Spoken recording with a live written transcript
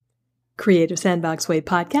Creative Sandbox Way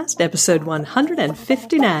Podcast, episode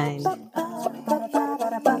 159. Creative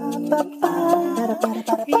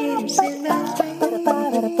Sandbox Way.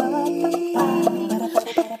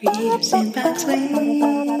 Creative Sandbox Way.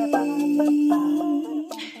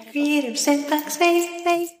 Creative Sandbox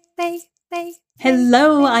Way.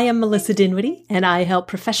 Hello, I am Melissa Dinwiddie, and I help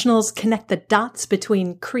professionals connect the dots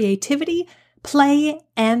between creativity, play,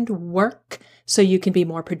 and work so you can be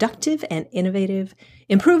more productive and innovative,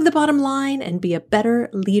 improve the bottom line, and be a better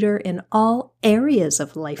leader in all areas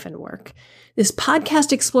of life and work. This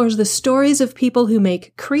podcast explores the stories of people who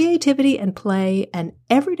make creativity and play an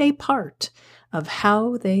everyday part of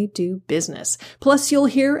how they do business. Plus, you'll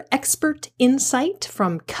hear expert insight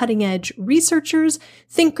from cutting-edge researchers,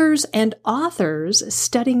 thinkers, and authors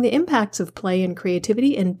studying the impacts of play and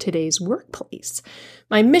creativity in today's workplace.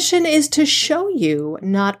 My mission is to show you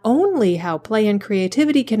not only how play and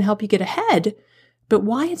creativity can help you get ahead, but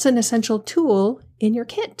why it's an essential tool in your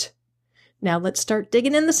kit. Now let's start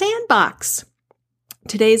digging in the sandbox.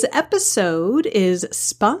 Today's episode is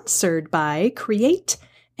sponsored by Create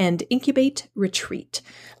and Incubate Retreat.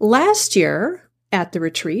 Last year at the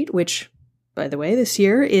retreat, which, by the way, this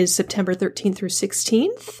year is September 13th through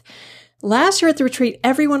 16th. Last year at the retreat,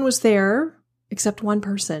 everyone was there except one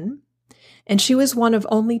person, and she was one of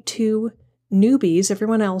only two newbies.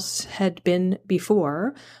 Everyone else had been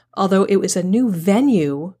before, although it was a new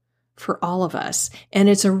venue for all of us. And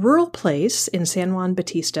it's a rural place in San Juan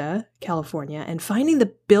Bautista, California, and finding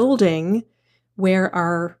the building where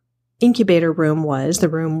our incubator room was, the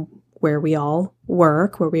room where we all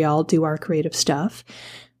work, where we all do our creative stuff,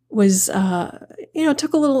 was,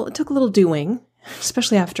 took a little doing,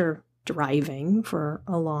 especially after driving for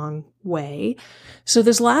a long way. So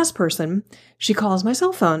this last person, she calls my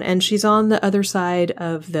cell phone, and she's on the other side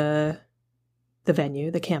of the venue,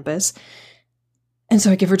 the campus. And so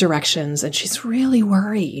I give her directions, and she's really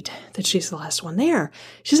worried that she's the last one there.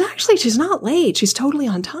 She's not late. She's totally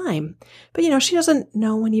on time. But, she doesn't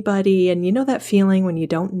know anybody. And you know that feeling when you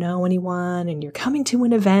don't know anyone and you're coming to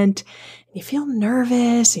an event and you feel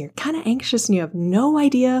nervous and you're kind of anxious and you have no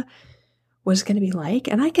idea what it's going to be like.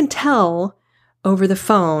 And I can tell over the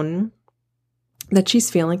phone that she's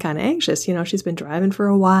feeling kind of anxious. She's been driving for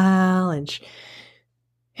a while and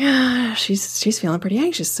she's feeling pretty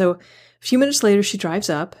anxious. So a few minutes later, she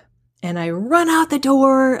drives up, and I run out the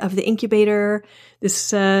door of the incubator,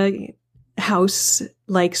 this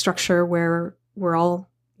house-like structure where we're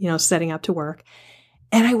all, setting up to work.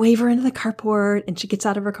 And I wave her into the carport, and she gets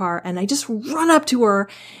out of her car, and I just run up to her,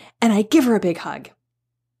 and I give her a big hug.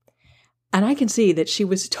 And I can see that she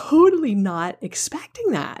was totally not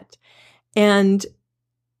expecting that. And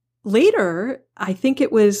later, I think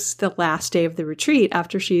it was the last day of the retreat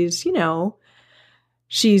after she's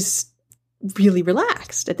really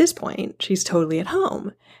relaxed at this point. She's totally at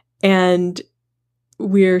home. And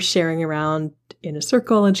we're sharing around in a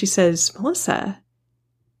circle, and she says, Melissa,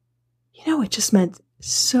 it just meant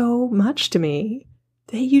so much to me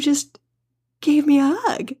that you just gave me a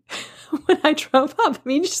hug when I drove up.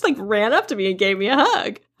 You just ran up to me and gave me a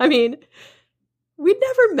hug. We'd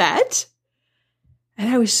never met. And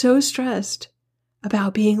I was so stressed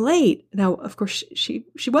about being late. Now, of course, she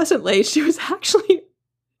wasn't late. She was actually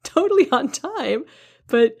totally on time,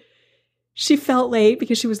 but she felt late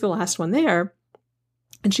because she was the last one there.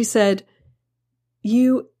 And she said,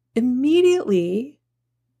 you immediately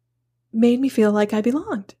made me feel like I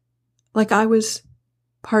belonged, like I was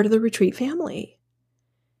part of the retreat family.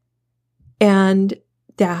 And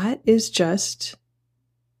that is just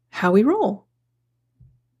how we roll.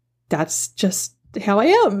 That's just how I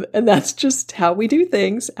am. And that's just how we do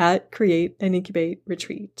things at Create and Incubate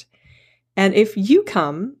Retreat. And if you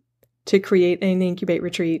come to Create and Incubate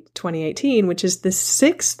Retreat 2018, which is the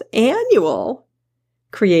 6th annual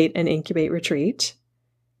Create and Incubate Retreat,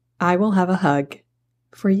 I will have a hug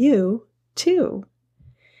for you too.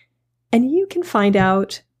 And you can find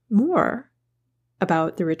out more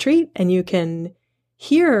about the retreat, and you can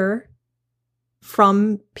hear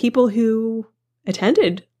from people who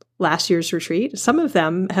attended last year's retreat. Some of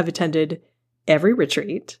them have attended every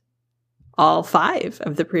retreat, all 5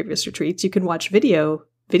 of the previous retreats. You can watch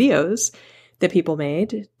videos that people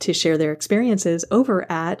made to share their experiences over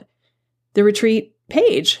at the retreat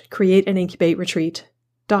page,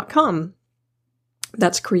 createandincubateretreat.com.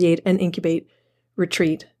 That's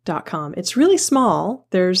createandincubateretreat.com. It's really small.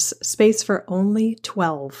 There's space for only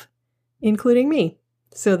 12, including me.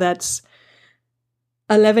 So that's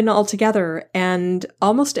 11 altogether. And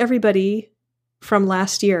almost everybody from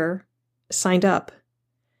last year signed up.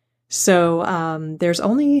 So there's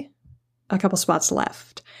only a couple spots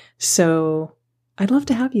left. So I'd love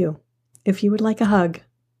to have you. if you would like a hug.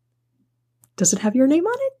 Does it have your name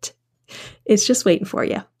on it? It's just waiting for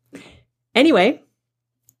you. Anyway,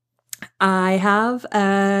 I have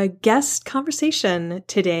a guest conversation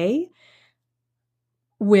today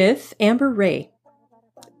with Amber Rae.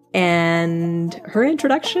 And her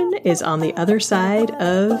introduction is on the other side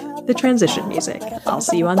of the transition music. I'll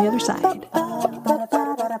see you on the other side.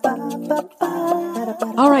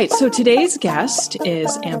 All right, so today's guest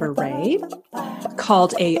is Amber Rae,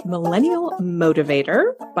 called a Millennial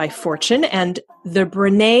Motivator by Fortune and the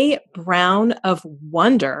Brené Brown of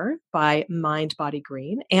Wonder by Mind Body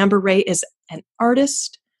Green. Amber Rae is an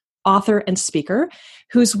artist, author, and speaker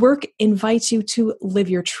whose work invites you to live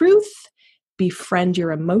your truth, befriend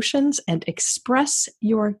your emotions, and express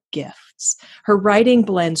your gifts. Her writing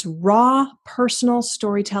blends raw personal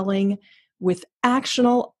storytelling with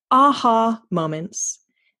actionable aha moments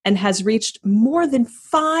and has reached more than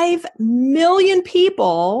 5 million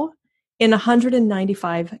people in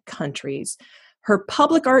 195 countries. Her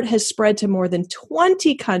public art has spread to more than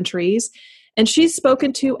 20 countries, and she's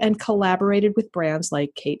spoken to and collaborated with brands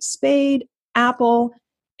like Kate Spade, Apple,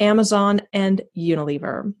 Amazon, and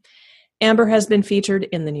Unilever. Amber has been featured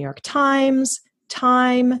in the New York Times,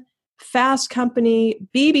 Time, Fast Company,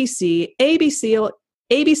 BBC,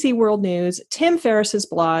 ABC World News, Tim Ferriss's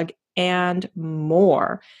blog, and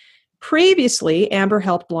more. Previously, Amber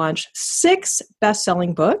helped launch 6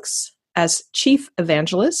 best-selling books as chief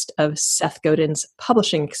evangelist of Seth Godin's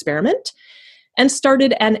publishing experiment and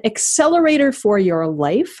started an accelerator for your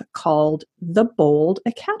life called The Bold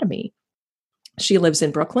Academy. She lives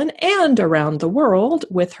in Brooklyn and around the world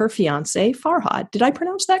with her fiance, Farhad. Did I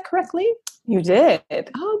pronounce that correctly? You did.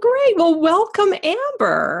 Oh, great. Well, welcome,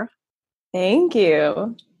 Amber. Thank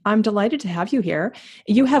you. I'm delighted to have you here.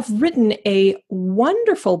 You have written a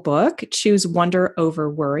wonderful book, Choose Wonder Over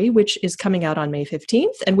Worry, which is coming out on May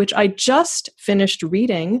 15th, and which I just finished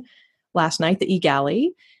reading last night, the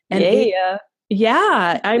eGalley. And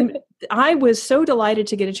I was so delighted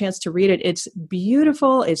to get a chance to read it. It's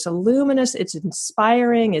beautiful, it's luminous, it's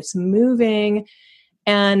inspiring, it's moving.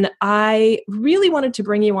 And I really wanted to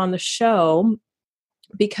bring you on the show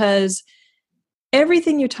because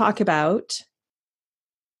everything you talk about,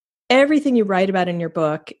 everything you write about in your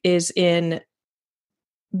book is in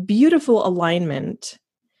beautiful alignment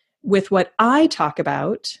with what I talk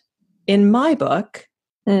about in my book,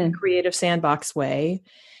 The Creative Sandbox Way,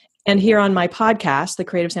 and here on my podcast, the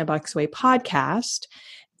Creative Sandbox Way podcast,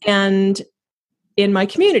 and in my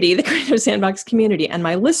community, the Creative Sandbox community, and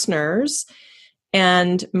my listeners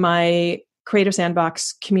and my Creative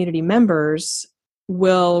Sandbox community members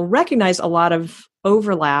will recognize a lot of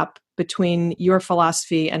overlap between your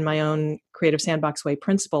philosophy and my own Creative Sandbox Way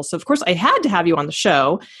principles. So, of course, I had to have you on the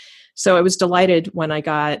show. So I was delighted when I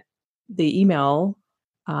got the email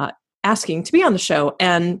asking to be on the show.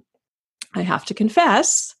 And I have to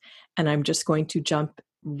confess, and I'm just going to jump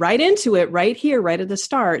right into it right here, right at the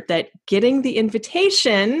start, that getting the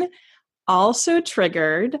invitation also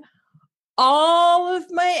triggered all of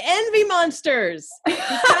my envy monsters.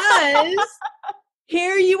 Because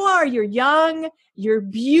here you are, you're young, you're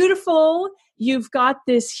beautiful, you've got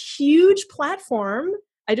this huge platform.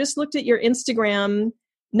 I just looked at your Instagram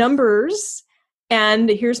numbers, and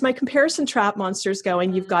here's my comparison trap monsters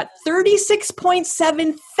going. You've got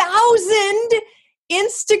 36.7 thousand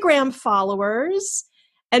Instagram followers,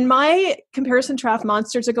 and my comparison trap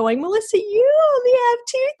monsters are going, Melissa, you only have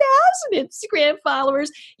 2,000 Instagram followers.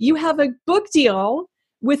 You have a book deal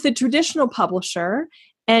with a traditional publisher,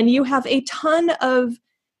 and you have a ton of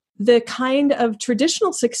the kind of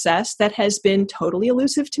traditional success that has been totally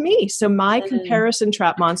elusive to me. So my comparison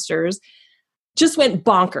trap monsters just went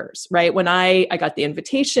bonkers, right? When I got the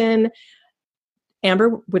invitation,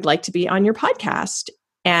 Amber would like to be on your podcast.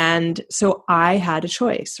 And so I had a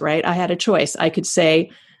choice, right? I had a choice. I could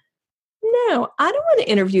say, no, I don't want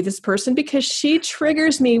to interview this person because she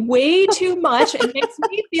triggers me way too much and makes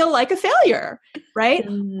me feel like a failure, right?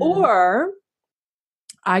 Or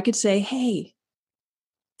I could say, hey,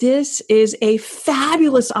 this is a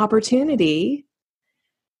fabulous opportunity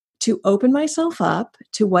to open myself up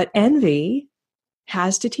to what envy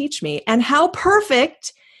has to teach me. And how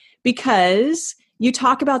perfect, because you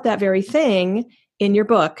talk about that very thing in your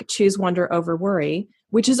book, Choose Wonder Over Worry,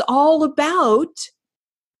 which is all about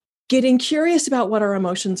getting curious about what our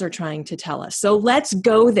emotions are trying to tell us. So let's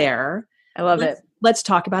go there. I love it. Let's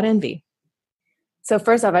talk about envy. So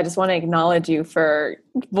first off, I just want to acknowledge you for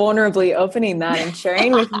vulnerably opening that and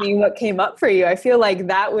sharing with me what came up for you. I feel like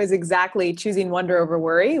that was exactly choosing wonder over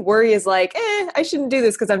worry. Worry is like, I shouldn't do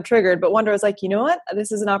this because I'm triggered. But wonder is like, you know what?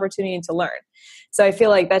 This is an opportunity to learn. So I feel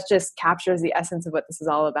like that just captures the essence of what this is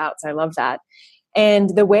all about. So I love that.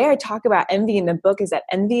 And the way I talk about envy in the book is that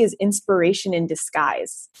envy is inspiration in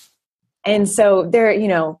disguise. And so there,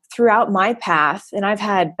 throughout my path, and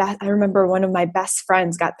I remember one of my best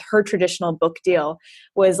friends got her traditional book deal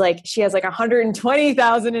was like, she has like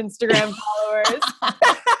 120,000 Instagram followers.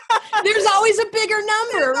 There's always a bigger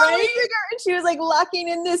number, right? And she was like locking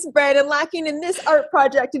in this bread and locking in this art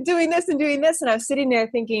project and doing this and doing this. And I was sitting there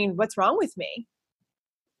thinking, what's wrong with me?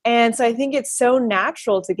 And so I think it's so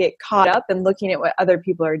natural to get caught up in looking at what other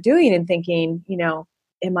people are doing and thinking,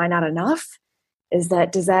 am I not enough? Does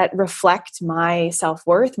that reflect my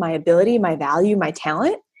self-worth, my ability, my value, my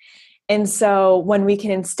talent? And so when we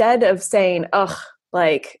can, instead of saying,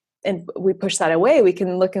 and we push that away, we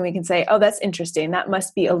can look and we can say, oh, that's interesting. That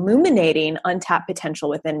must be illuminating untapped potential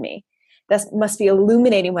within me. That must be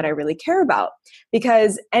illuminating what I really care about.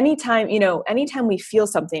 Because anytime we feel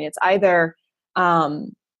something, it's either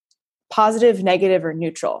positive, negative, or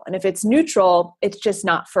neutral. And if it's neutral, it's just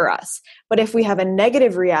not for us. But if we have a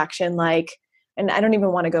negative reaction, and I don't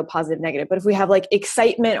even want to go positive, negative, but if we have like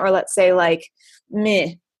excitement, or let's say like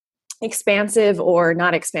meh, expansive or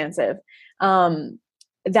not expansive,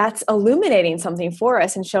 that's illuminating something for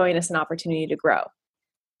us and showing us an opportunity to grow.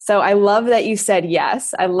 So I love that you said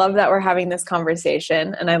yes. I love that we're having this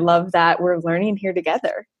conversation, and I love that we're learning here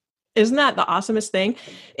together. Isn't that the awesomest thing?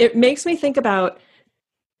 It makes me think about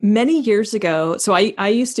many years ago. So I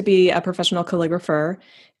used to be a professional calligrapher,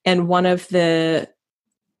 and one of the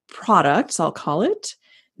products, I'll call it,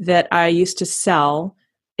 that I used to sell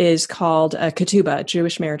is called a ketubah,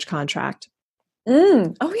 Jewish marriage contract.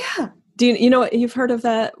 Oh yeah. Do you've heard of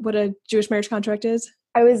that, what a Jewish marriage contract is?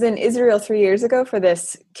 I was in Israel 3 years ago for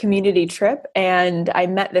this community trip, and I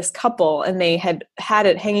met this couple, and they had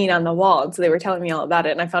it hanging on the wall. And so they were telling me all about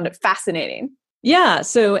it, and I found it fascinating. Yeah.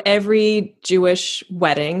 So every Jewish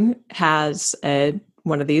wedding has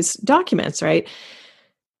one of these documents, right?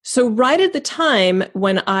 So right at the time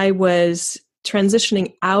when I was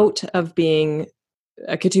transitioning out of being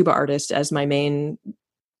a ketubah artist as my main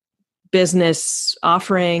business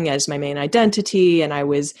offering, as my main identity, and I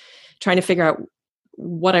was trying to figure out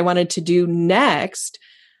what I wanted to do next,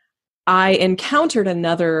 I encountered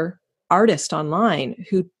another artist online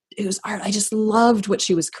whose art, I just loved what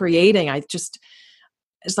she was creating.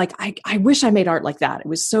 It's like, I wish I made art like that. It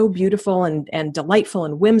was so beautiful and delightful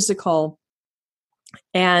and whimsical.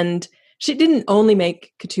 And she didn't only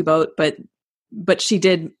make ketubot, but she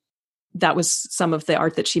did, that was some of the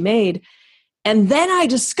art that she made. And then I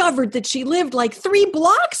discovered that she lived like 3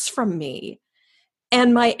 blocks from me.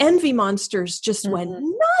 And my envy monsters just went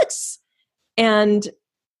nuts. And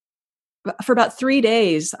for about 3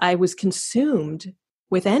 days, I was consumed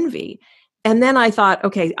with envy. And then I thought,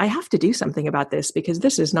 okay, I have to do something about this because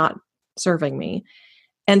this is not serving me.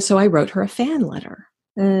 And so I wrote her a fan letter.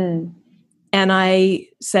 And I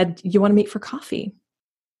said, you want to meet for coffee?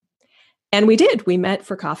 And we did. We met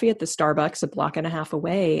for coffee at the Starbucks a block and a half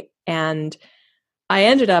away. And I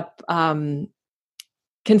ended up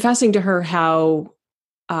confessing to her how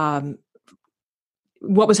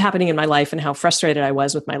what was happening in my life and how frustrated I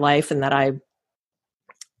was with my life, and that I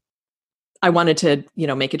wanted to,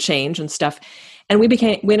 make a change and stuff. And we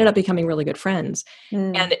ended up becoming really good friends.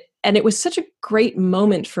 And it was such a great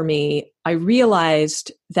moment for me. I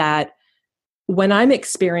realized that when I'm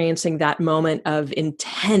experiencing that moment of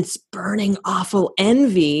intense, burning, awful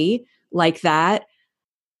envy like that,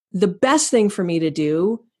 the best thing for me to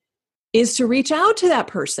do is to reach out to that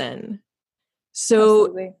person. So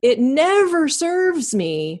Absolutely. It never serves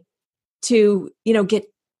me to, get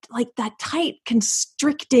like that tight,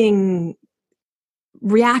 constricting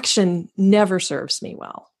reaction never serves me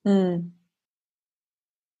well.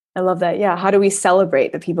 I love that. Yeah. How do we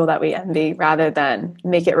celebrate the people that we envy rather than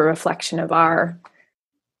make it a reflection of our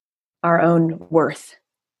own worth?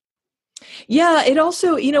 Yeah. It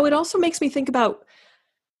also makes me think about,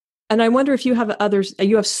 and I wonder if you have others,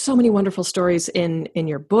 you have so many wonderful stories in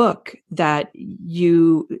your book that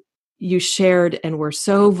you shared and were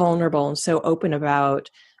so vulnerable and so open about.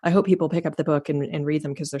 I hope people pick up the book and read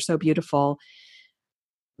them because they're so beautiful.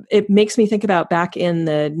 It makes me think about back in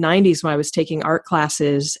the 90s when I was taking art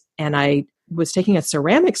classes, and I was taking a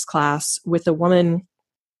ceramics class with a woman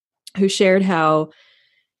who shared how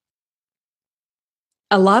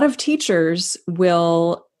a lot of teachers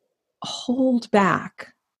will hold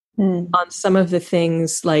back on some of the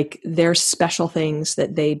things, like their special things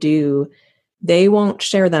that they do. They won't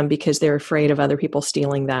share them because they're afraid of other people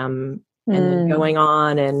stealing them and then going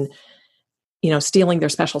on and, stealing their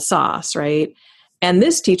special sauce, right? And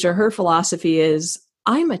this teacher, her philosophy is,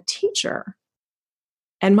 I'm a teacher,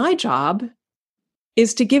 and my job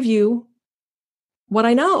is to give you what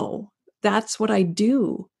I know. That's what I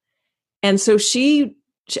do. And so she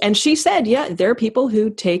said, yeah, there are people who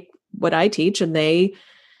take what I teach and they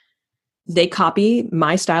copy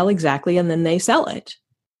my style exactly, and then they sell it.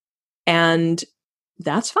 And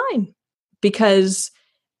that's fine, because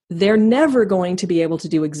they're never going to be able to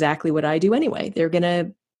do exactly what I do anyway. They're going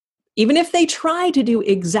to, even if they try to do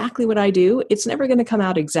exactly what I do, it's never going to come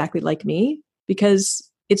out exactly like me, because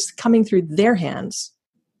it's coming through their hands.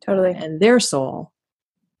 Totally. And their soul.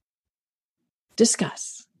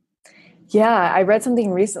 Discuss. Yeah, I read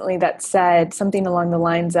something recently that said something along the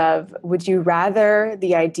lines of, would you rather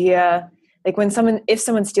the idea, like if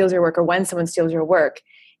someone steals your work, or when someone steals your work,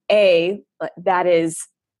 that is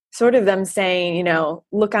sort of them saying,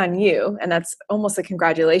 look on you, and that's almost a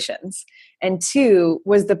congratulations. And 2,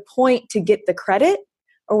 was the point to get the credit,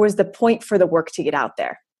 or was the point for the work to get out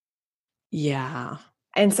there? Yeah.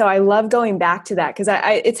 And so I love going back to that, because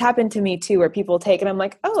it's happened to me too, where people take, and I'm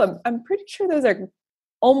like, oh, I'm pretty sure those are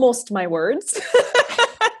almost my words,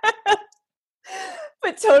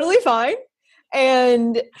 but totally fine.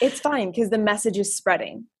 And it's fine, because the message is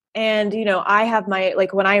spreading. And, I have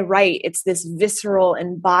when I write, it's this visceral,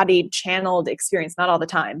 embodied, channeled experience, not all the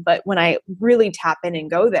time, but when I really tap in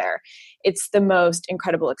and go there, it's the most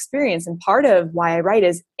incredible experience. And part of why I write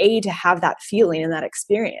is to have that feeling and that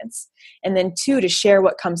experience. And then 2, to share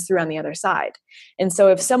what comes through on the other side. And so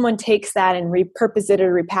if someone takes that and repurposes it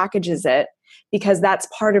or repackages it, because that's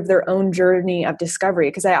part of their own journey of discovery,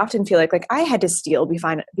 because I often feel like I had to steal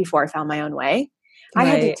before I found my own way. I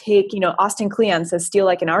had to take, Austin Kleon says, steal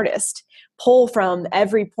like an artist, pull from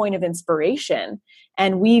every point of inspiration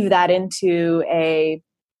and weave that into a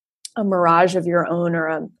mirage of your own,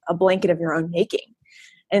 or a blanket of your own making.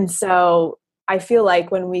 And so I feel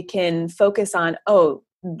like when we can focus on,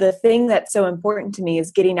 the thing that's so important to me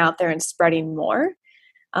is getting out there and spreading more,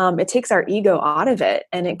 it takes our ego out of it,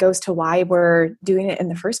 and it goes to why we're doing it in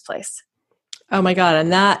the first place. Oh my God.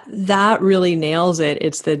 And that really nails it.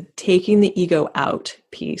 It's the taking the ego out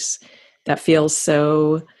piece that feels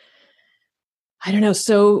so, I don't know,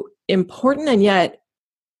 so important, and yet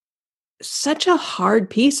such a hard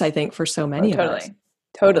piece, I think, for so many of us.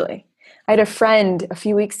 Totally. I had a friend a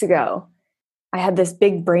few weeks ago. I had this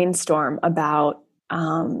big brainstorm about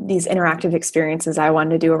these interactive experiences I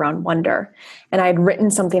wanted to do around wonder. And I had written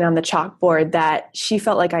something on the chalkboard that she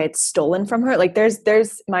felt like I had stolen from her. Like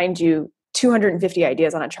there's, mind you, 250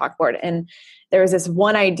 ideas on a chalkboard. And there was this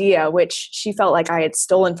one idea which she felt like I had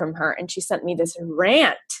stolen from her. And she sent me this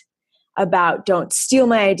rant about, don't steal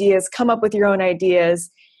my ideas, come up with your own ideas.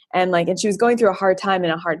 And she was going through a hard time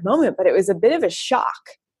and a hard moment, but it was a bit of a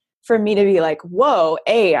shock for me to be like, whoa,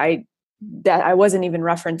 that I wasn't even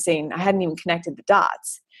referencing, I hadn't even connected the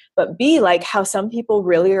dots. But B, how some people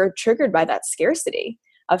really are triggered by that scarcity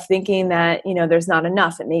of thinking that, there's not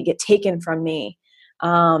enough, it may get taken from me.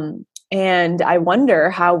 And I wonder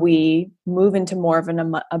how we move into more of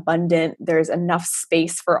an abundant, there's enough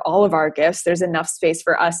space for all of our gifts. There's enough space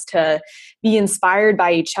for us to be inspired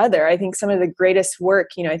by each other. I think some of the greatest work,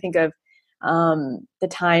 I think of the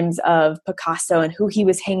times of Picasso and who he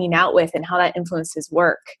was hanging out with and how that influenced his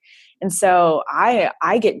work. And so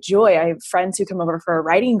I get joy. I have friends who come over for a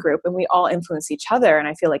writing group, and we all influence each other. And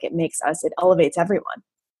I feel like it elevates everyone.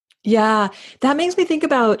 Yeah. That makes me think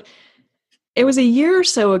about, it was a year or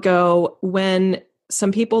so ago when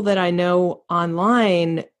some people that I know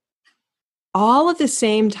online, all at the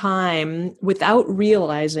same time, without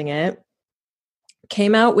realizing it,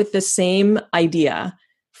 came out with the same idea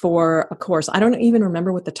for a course. I don't even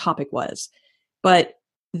remember what the topic was, but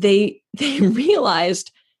they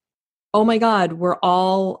realized, oh my God, we're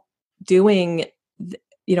all doing,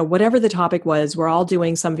 whatever the topic was, we're all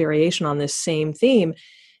doing some variation on this same theme.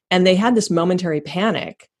 And they had this momentary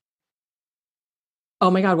panic.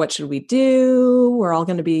 Oh my God, what should we do? We're all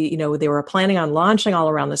going to be, they were planning on launching all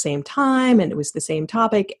around the same time, and it was the same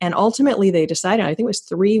topic. And ultimately they decided, I think it was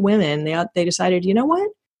 3 women, they decided, you know what?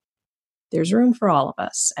 There's room for all of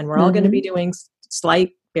us, and we're all going to be doing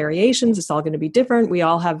slight variations. It's all going to be different. We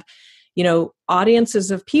all have,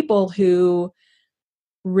 audiences of people who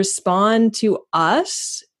respond to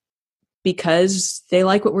us because they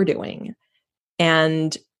like what we're doing.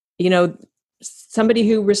 And, somebody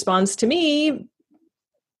who responds to me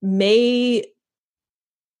may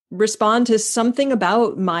respond to something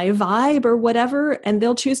about my vibe or whatever, and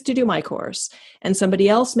they'll choose to do my course. And somebody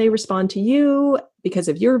else may respond to you because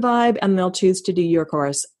of your vibe, and they'll choose to do your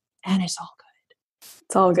course. And it's all good.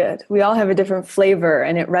 It's all good. We all have a different flavor,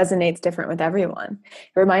 and it resonates different with everyone.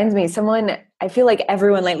 It reminds me, I feel like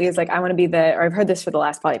everyone lately is like, I want to be or I've heard this for the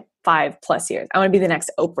last probably 5+ years. I want to be the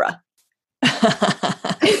next Oprah.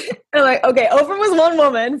 I'm like, okay, Oprah was one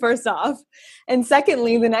woman, first off. And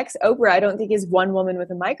secondly, the next Oprah, I don't think is one woman with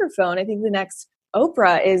a microphone. I think the next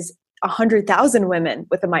Oprah is 100,000 women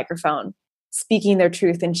with a microphone speaking their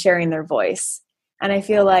truth and sharing their voice. And I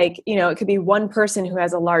feel like, it could be one person who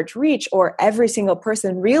has a large reach, or every single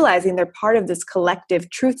person realizing they're part of this collective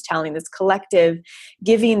truth telling, this collective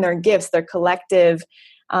giving their gifts, their collective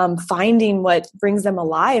finding what brings them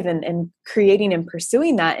alive and creating and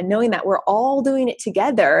pursuing that, and knowing that we're all doing it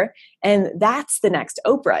together. And that's the next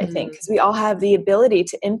Oprah, I think, because we all have the ability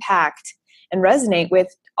to impact and resonate with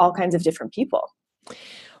all kinds of different people.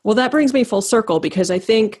 Well, that brings me full circle, because I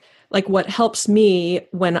think like what helps me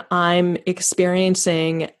when I'm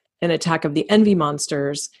experiencing an attack of the envy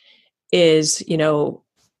monsters is, so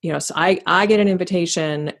I get an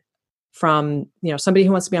invitation from, somebody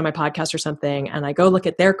who wants to be on my podcast or something, and I go look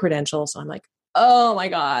at their credentials. I'm like, oh my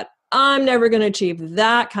God, I'm never going to achieve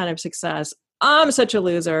that kind of success. I'm such a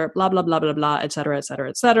loser, blah, blah, blah, blah, blah, et cetera, et cetera,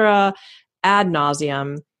 et cetera, ad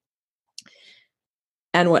nauseum.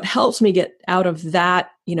 And what helps me get out of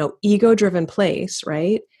that, ego-driven place,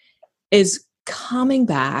 right, is coming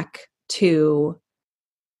back to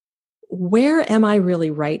where am I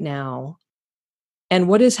really right now? And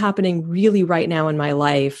what is happening really right now in my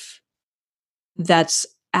life that's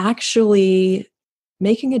actually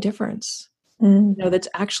making a difference, that's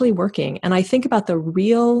actually working. And I think about the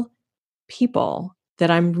real people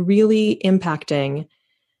that I'm really impacting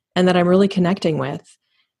and that I'm really connecting with.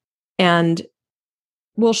 And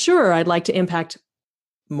well, sure, I'd like to impact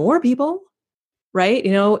more people, right?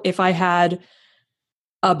 If I had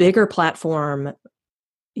a bigger platform,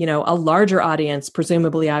 a larger audience,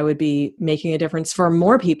 presumably I would be making a difference for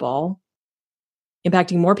more people,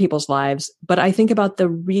 impacting more people's lives. But I think about the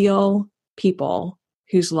real people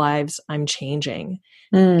whose lives I'm changing,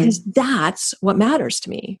 because that's what matters to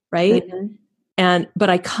me, right? But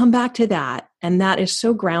I come back to that, and that is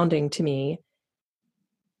so grounding to me.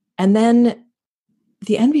 And then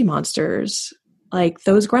the envy monsters, like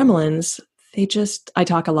those gremlins, I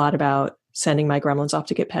talk a lot about sending my gremlins off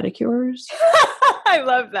to get pedicures. I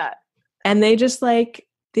love that. And they just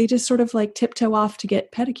sort of like tiptoe off to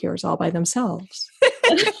get pedicures all by themselves.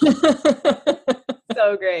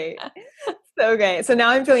 So great. So great. So now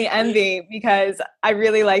I'm feeling envy because I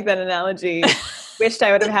really like that analogy. Wished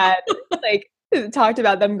I would have had talked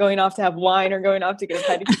about them going off to have wine or going off to get a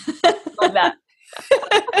pedicure. Love that.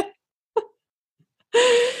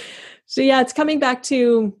 So yeah, it's coming back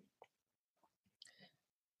to,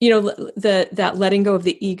 that letting go of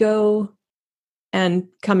the ego and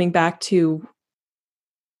coming back to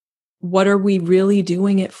what are we really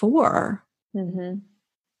doing it for? And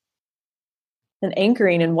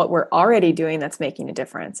anchoring in what we're already doing that's making a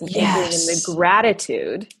difference. And anchoring in the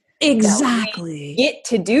gratitude. Exactly. Get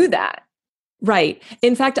to do that. Right.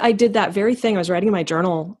 In fact, I did that very thing. I was writing in my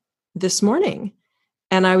journal this morning,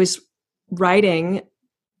 and I was writing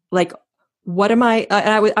like, what am I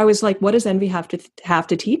was like, what does envy have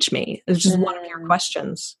to teach me? It's just one of your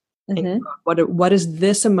questions. What does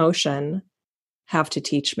this emotion have to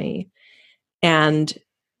teach me? And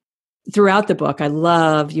throughout the book,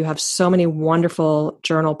 you have so many wonderful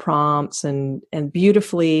journal prompts and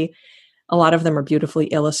beautifully, a lot of them are beautifully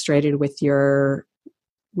illustrated with your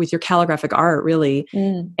calligraphic art, really.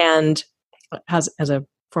 And as a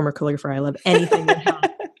former calligrapher, I love anything that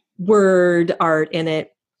has word art in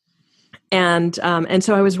it. And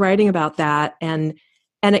so I was writing about that, and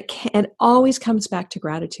it always comes back to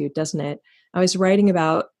gratitude, doesn't it? I was writing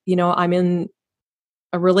about, I'm in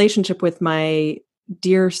a relationship with my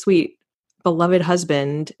dear, sweet, beloved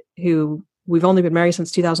husband, who we've only been married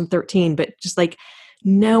since 2013, but just like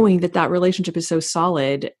knowing that relationship is so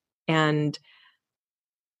solid, and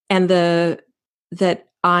that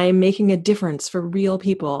I'm making a difference for real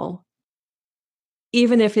people,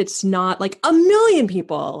 even if it's not like a million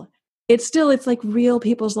people, it's like real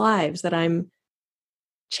people's lives that I'm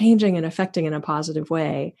changing and affecting in a positive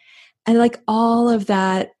way. And like all of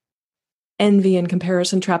that envy and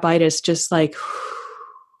comparison trapitis, just like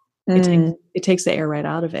it takes the air right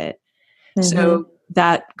out of it. So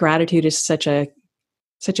that gratitude is such a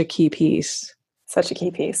key piece. Such a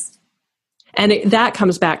key piece. And that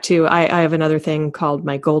comes back to, I have another thing called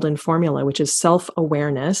my golden formula, which is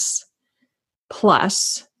self-awareness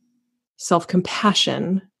plus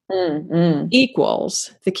self-compassion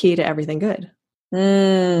equals the key to everything good.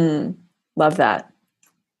 Love that.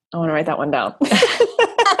 I want to write that one down.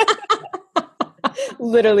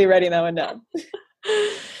 Literally writing that one down.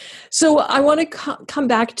 So I want to come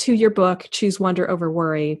back to your book, Choose Wonder Over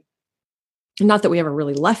Worry. Not that we ever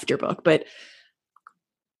really left your book, but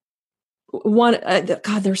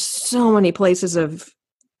God, there's so many places of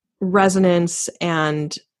resonance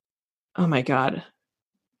and, oh my God,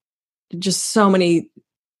 just so many,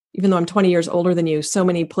 even though I'm 20 years older than you, so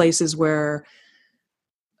many places where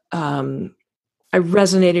I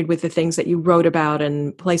resonated with the things that you wrote about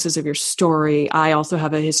and places of your story. I also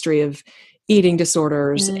have a history of eating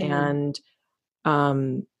disorders and, I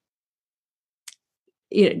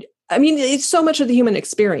mean, it's so much of the human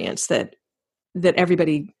experience that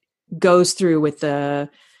everybody goes through with the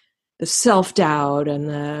self-doubt and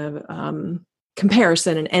the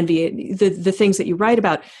comparison and envy, the things that you write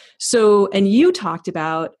about. So, and you talked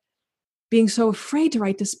about being so afraid to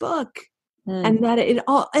write this book and that it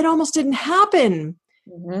almost didn't happen.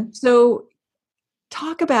 Mm-hmm. So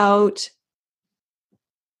talk about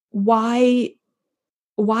why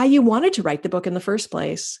you wanted to write the book in the first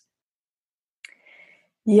place.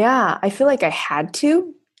 Yeah, I feel like I had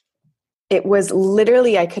to. It was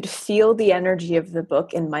literally, I could feel the energy of the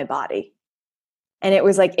book in my body. And it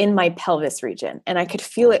was like in my pelvis region, and I could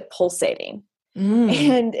feel it pulsating.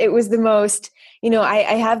 And it was the most, I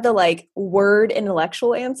have the like word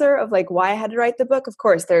intellectual answer of like why I had to write the book. Of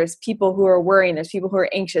course, there's people who are worrying, there's people who are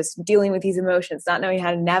anxious, dealing with these emotions, not knowing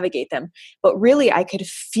how to navigate them. But really, I could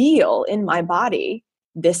feel in my body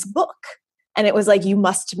this book. And it was like, you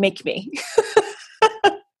must make me.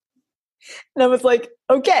 And I was like,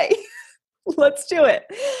 okay, let's do it.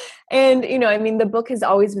 And, the book has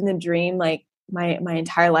always been the dream, like my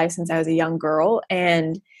entire life since I was a young girl.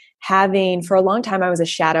 And for a long time, I was a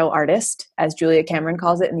shadow artist, as Julia Cameron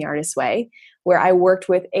calls it in The Artist's Way, where I worked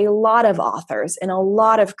with a lot of authors and a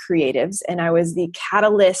lot of creatives, and I was the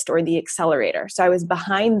catalyst or the accelerator. So I was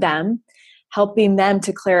behind them, helping them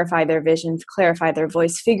to clarify their vision, clarify their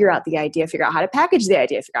voice, figure out the idea, figure out how to package the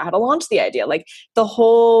idea, figure out how to launch the idea, like the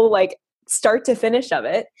whole like start to finish of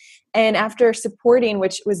it. And after supporting,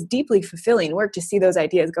 which was deeply fulfilling work to see those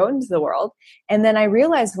ideas go into the world. And then I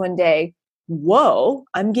realized one day, whoa,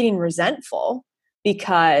 I'm getting resentful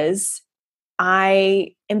because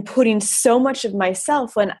I am putting so much of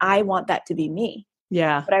myself when I want that to be me.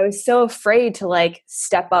 Yeah. But I was so afraid to like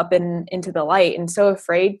step up into the light, and so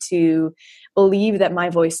afraid to believe that my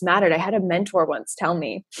voice mattered. I had a mentor once tell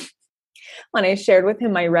me when I shared with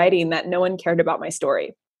him my writing that no one cared about my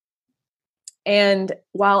story. And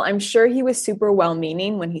while I'm sure he was super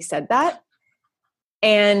well-meaning when he said that,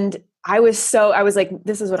 and I was like,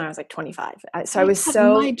 this is when I was like 25.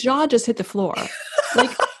 My jaw just hit the floor.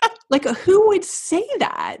 Like who would say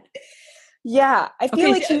that? Yeah. I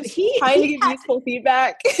feel like he was trying to give useful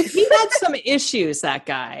feedback. He had some issues, that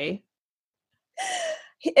guy.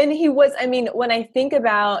 And he was, when I think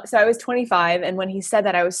about, so I was 25, and when he said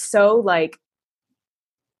that, I was so like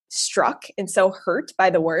struck and so hurt by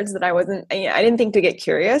the words that I didn't think to get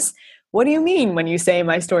curious. What do you mean when you say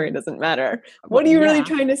my story doesn't matter? What are you really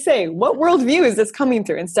trying to say? What worldview is this coming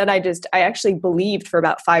through? Instead, I actually believed for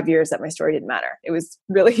about 5 years that my story didn't matter. It was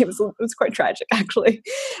quite tragic, actually,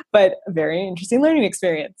 but a very interesting learning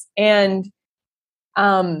experience. And,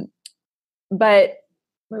 but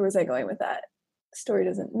where was I going with that? Story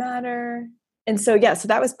doesn't matter. And so, so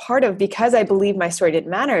that was part of, because I believed my story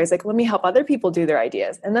didn't matter, I was like, let me help other people do their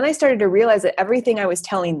ideas. And then I started to realize that everything I was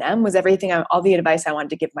telling them was all the advice I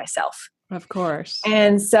wanted to give myself. Of course.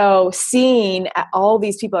 And so seeing all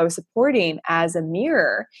these people I was supporting as a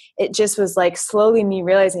mirror, it just was like slowly me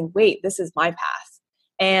realizing, wait, this is my path.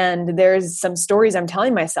 And there's some stories I'm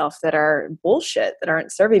telling myself that are bullshit, that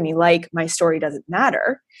aren't serving me, like my story doesn't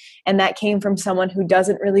matter. And that came from someone who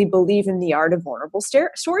doesn't really believe in the art of vulnerable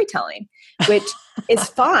storytelling, which is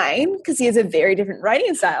fine because he has a very different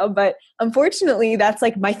writing style. But unfortunately, that's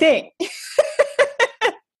like my thing.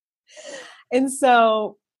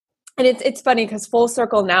 And it's funny because full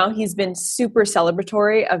circle now, he's been super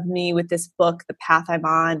celebratory of me with this book, The Path I'm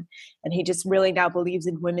On. And he just really now believes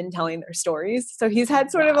in women telling their stories. So he's had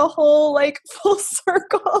sort of a whole like full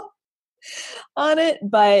circle on it.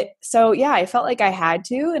 But so, I felt like I had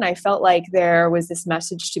to, and I felt like there was this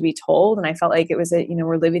message to be told. And I felt like it was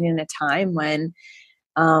we're living in a time when,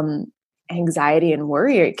 anxiety and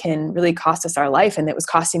worry can really cost us our life. And it was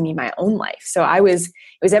costing me my own life. So it was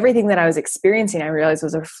everything that I was experiencing, I realized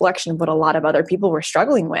was a reflection of what a lot of other people were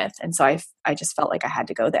struggling with. And so I just felt like I had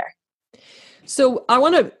to go there. So I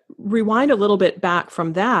want to rewind a little bit back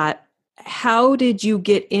from that. How did you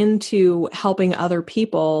get into helping other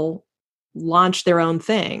people launch their own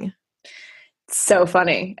thing? So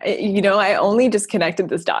funny. I only just connected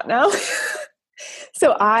this dot now.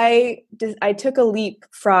 So I took a leap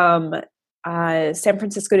from San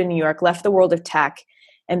Francisco to New York, left the world of tech,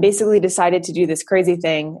 and basically decided to do this crazy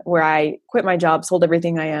thing where I quit my job, sold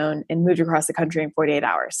everything I own, and moved across the country in 48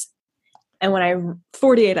 hours. And when I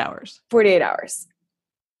 48 hours. 48 hours.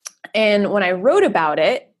 And when I wrote about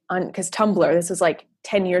it on, because Tumblr, this was like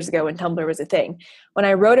 10 years ago when Tumblr was a thing. When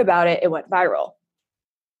I wrote about it, it went viral.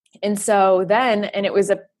 And so then, and it was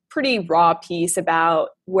a pretty raw piece about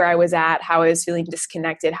where I was at, how I was feeling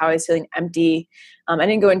disconnected, how I was feeling empty. I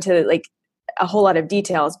didn't go into like a whole lot of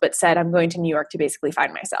details, but said I'm going to New York to basically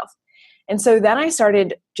find myself. And so then I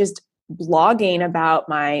started just blogging about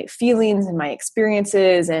my feelings and my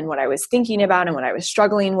experiences and what I was thinking about and what I was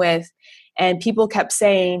struggling with. And people kept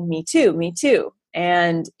saying, me too, me too.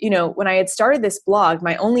 And, you know, when I had started this blog,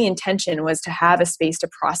 my only intention was to have a space to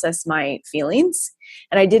process my feelings.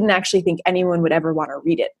 And I didn't actually think anyone would ever want to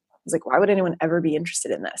read it. I was like, why would anyone ever be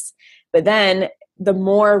interested in this? But then the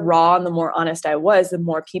more raw and the more honest I was, the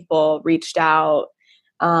more people reached out,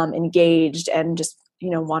 engaged, and just, you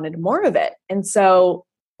know, wanted more of it. And so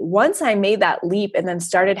once I made that leap and then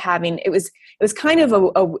started having, it was kind of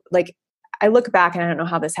like, I look back and I don't know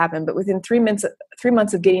how this happened, but within 3 months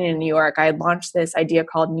of getting in New York, I had launched this idea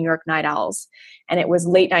called New York Night Owls, and it was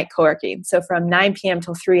late night co-working. So from 9 p.m.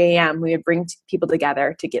 till 3 a.m., we would bring people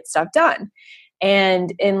together to get stuff done.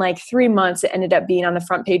 And in like 3 months, it ended up being on the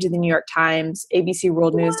front page of the New York Times. ABC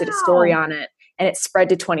World News did a story on it, and it spread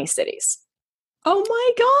to 20 cities. Oh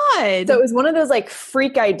my God. So it was one of those like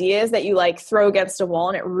freak ideas that you like throw against a wall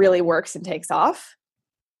and it really works and takes off.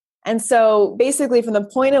 And so basically from the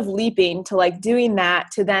point of leaping to like doing that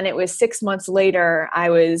to then it was 6 months later, I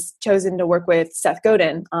was chosen to work with Seth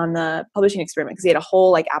Godin on the publishing experiment because he had a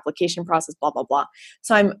whole like application process, blah, blah, blah.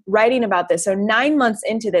 So I'm writing about this. So 9 months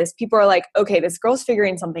into this, people are like, okay, this girl's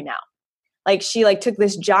figuring something out. Like she like took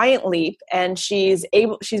this giant leap and she's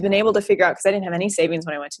been able to figure out, because I didn't have any savings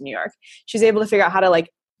when I went to New York. She's able to figure out how to like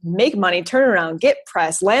make money, turn around, get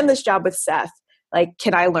press, land this job with Seth. Like,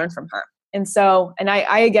 can I learn from her? And so, and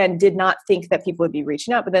I again did not think that people would be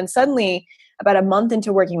reaching out, but then suddenly about a month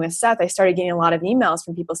into working with Seth, I started getting a lot of emails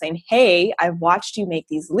from people saying, hey, I've watched you make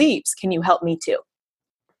these leaps. Can you help me too?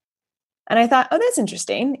 And I thought, oh, that's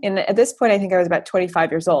interesting. And at this point, I think I was about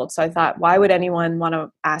 25 years old. So I thought, why would anyone want to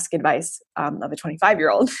ask advice of a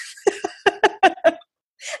 25-year-old?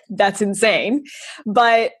 That's insane.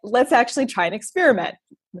 But let's actually try an experiment.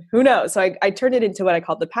 Who knows? So I turned it into what I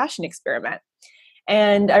called the passion experiment.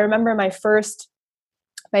 And I remember my first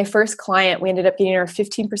client, we ended up getting her a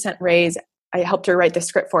 15% raise. I helped her write the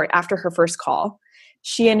script for it after her first call.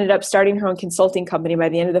 She ended up starting her own consulting company by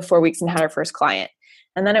the end of the 4 weeks and had her first client.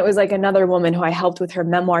 And then it was like another woman who I helped with her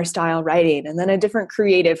memoir style writing, and then a different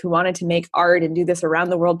creative who wanted to make art and do this around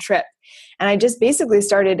the world trip. And I just basically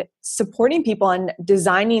started supporting people and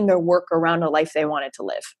designing their work around a life they wanted to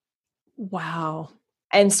live. Wow.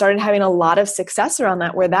 And started having a lot of success around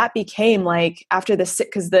that, where that became like after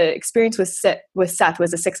because the experience with Seth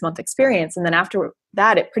was a 6-month experience. And then after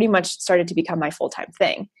that, it pretty much started to become my full-time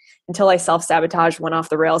thing until I self-sabotaged, went off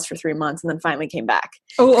the rails for 3 months, and then finally came back.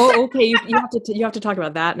 Oh, okay. You have to talk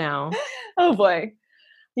about that now. Oh boy.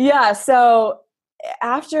 Yeah. So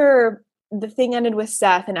after the thing ended with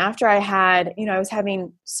Seth, and after I had, I was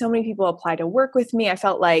having so many people apply to work with me, I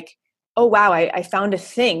felt like, oh, wow, I found a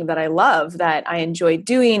thing that I love, that I enjoy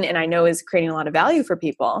doing, and I know is creating a lot of value for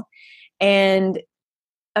people. And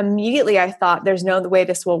immediately I thought, there's no way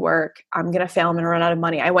this will work. I'm going to fail. I'm going to run out of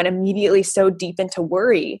money. I went immediately so deep into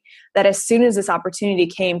worry that as soon as this opportunity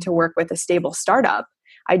came to work with a stable startup,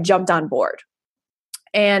 I jumped on board.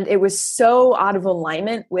 And it was so out of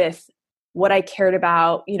alignment with what I cared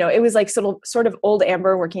about. It was like sort of old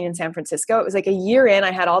Amber working in San Francisco. It was like a year in,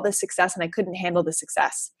 I had all this success and I couldn't handle the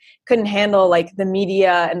success. Couldn't handle like the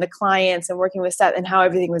media and the clients and working with Seth and how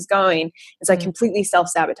everything was going. It's like completely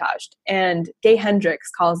self-sabotaged. And Gay Hendricks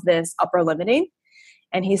calls this upper limiting.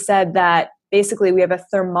 And he said that basically we have a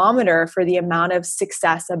thermometer for the amount of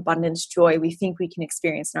success, abundance, joy we think we can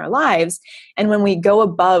experience in our lives. And when we go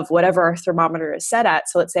above whatever our thermometer is set at,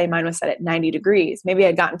 so let's say mine was set at 90 degrees, maybe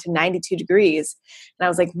I'd gotten to 92 degrees and I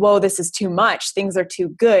was like, whoa, this is too much. Things are too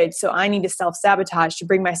good. So I need to self-sabotage to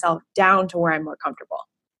bring myself down to where I'm more comfortable.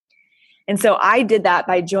 And so I did that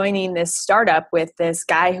by joining this startup with this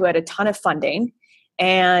guy who had a ton of funding.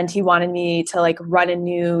 And he wanted me to like run a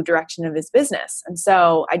new direction of his business. And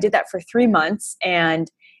so I did that for 3 months and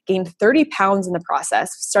gained 30 pounds in the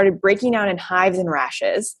process, started breaking out in hives and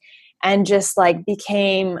rashes, and just like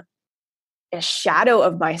became a shadow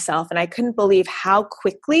of myself. And I couldn't believe how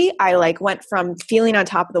quickly I like went from feeling on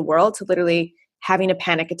top of the world to literally having a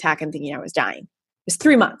panic attack and thinking I was dying. It was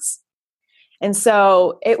 3 months. And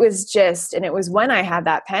so it was when I had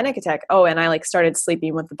that panic attack. Oh, and I like started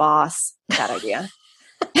sleeping with the boss. Bad idea.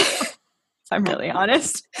 If I'm really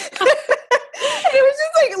honest. And it was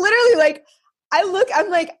just like literally like I'm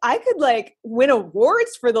like, I could like win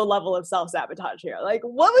awards for the level of self-sabotage here. Like,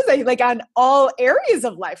 what was I like on all areas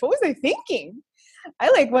of life? What was I thinking? I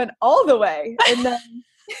like went all the way.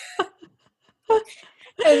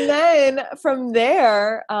 And then from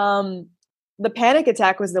there, the panic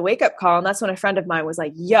attack was the wake up call. And that's when a friend of mine was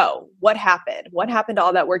like, yo, what happened? What happened to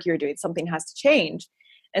all that work you were doing? Something has to change.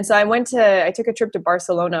 And so I took a trip to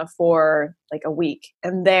Barcelona for like a week.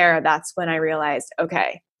 And that's when I realized,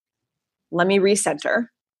 okay, let me recenter.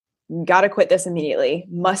 Got to quit this immediately.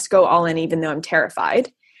 Must go all in, even though I'm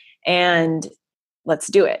terrified. And let's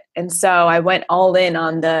do it. And so I went all in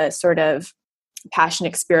on the sort of passion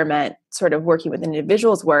experiment, sort of working with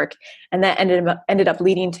individuals work. And that ended up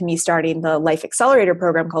leading to me starting the Life Accelerator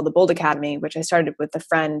program called the Bold Academy, which I started with a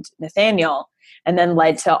friend, Nathaniel, and then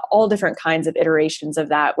led to all different kinds of iterations of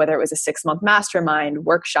that, whether it was a 6-month mastermind,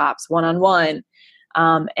 workshops, one-on-one,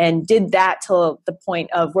 and did that till the point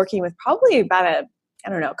of working with probably about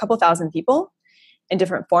a couple thousand people in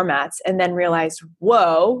different formats, and then realized,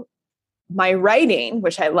 whoa, my writing,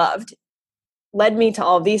 which I loved, led me to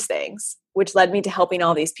all these things, which led me to helping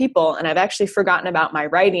all these people. And I've actually forgotten about my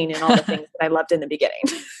writing and all the things that I loved in the beginning.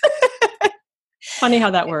 Funny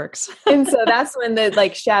how that works. And so that's when the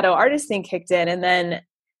like shadow artist thing kicked in. And then,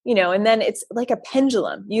 and then it's like a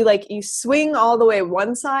pendulum. You swing all the way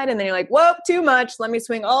one side and then you're like, whoa, too much. Let me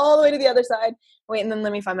swing all the way to the other side. Wait, and then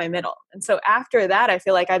let me find my middle. And so after that, I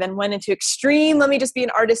feel like I then went into extreme, let me just be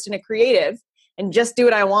an artist and a creative and just do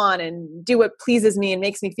what I want and do what pleases me and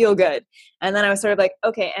makes me feel good. And then I was sort of like,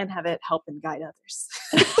 okay, and have it help and guide others.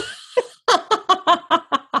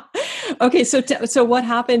 Okay. So what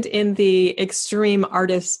happened in the extreme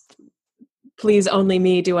artist, please only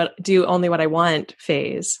me, do only what I want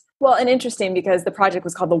phase? Well, and interesting because the project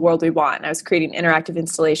was called The World We Want. And I was creating interactive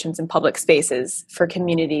installations in public spaces for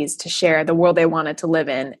communities to share the world they wanted to live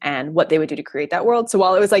in and what they would do to create that world. So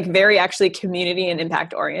while it was like very actually community and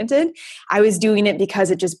impact oriented, I was doing it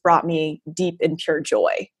because it just brought me deep and pure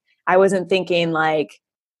joy. I wasn't thinking like,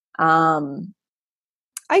 I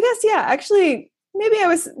guess, yeah, actually, maybe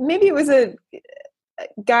it was a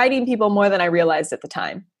guiding people more than I realized at the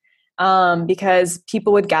time. Because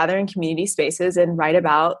people would gather in community spaces and write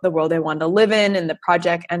about the world they wanted to live in. And the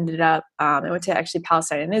project ended up, I went to actually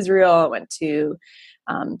Palestine and Israel. I went to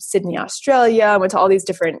Sydney, Australia. I went to all these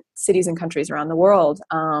different cities and countries around the world.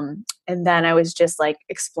 And then I was just like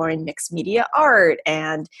exploring mixed media art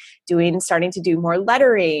and starting to do more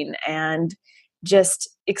lettering and just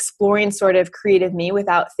exploring sort of creative me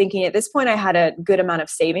without thinking. At this point, I had a good amount of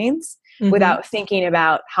savings. Mm-hmm. Without thinking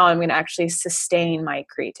about how I'm going to actually sustain my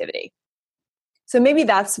creativity. So maybe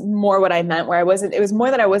that's more what I meant, it was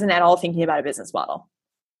more that I wasn't at all thinking about a business model.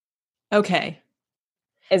 Okay.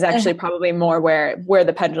 Is actually probably more where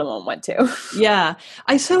the pendulum went to. Yeah.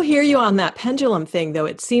 I so hear you on that pendulum thing though.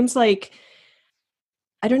 It seems like,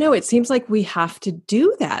 I don't know, it seems like we have to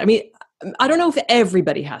do that. I mean, I don't know if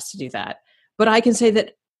everybody has to do that, but I can say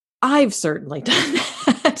that I've certainly done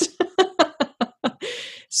that.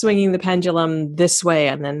 Swinging the pendulum this way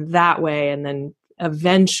and then that way, and then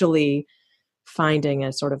eventually finding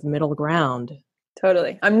a sort of middle ground.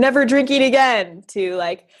 Totally. I'm never drinking again to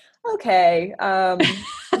like, okay,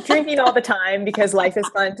 drinking all the time because life is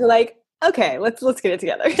fun to like, okay, let's get it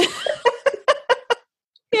together.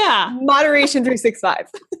 Yeah. Moderation 365.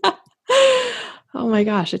 Oh my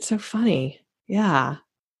gosh. It's so funny. Yeah.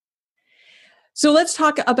 So let's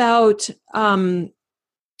talk about,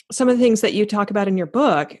 some of the things that you talk about in your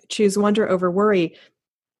book, Choose Wonder Over Worry.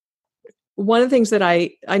 One of the things that I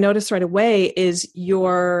noticed right away is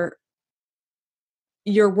your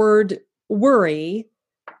word worry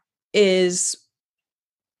is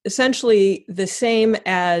essentially the same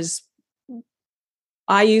as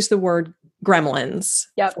I use the word gremlins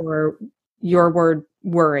for your word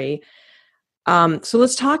worry. So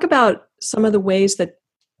let's talk about some of the ways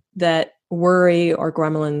that worry or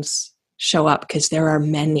gremlins show up, because there are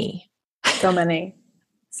many. So many.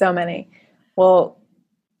 Well,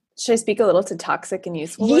 should I speak a little to toxic and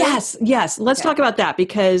useful words? Yes. Let's talk about that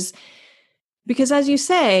because as you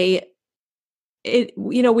say,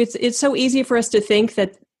 it's so easy for us to think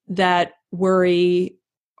that worry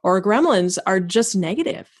or gremlins are just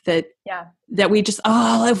negative, that we just,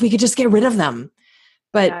 if we could just get rid of them.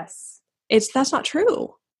 But that's not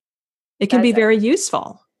true. It can be very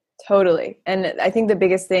useful. Totally. And I think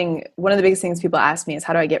one of the biggest things people ask me is,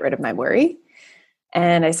 how do I get rid of my worry?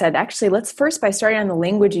 And I said, actually, let's first by starting on the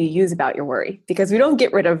language you use about your worry, because we don't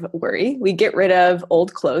get rid of worry. We get rid of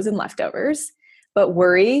old clothes and leftovers, but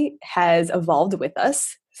worry has evolved with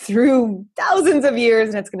us through thousands of years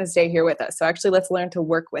and it's going to stay here with us. So actually let's learn to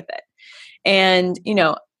work with it. And,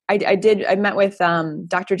 I met with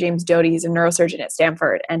Dr. James Doty. He's a neurosurgeon at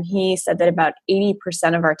Stanford. And he said that about 80%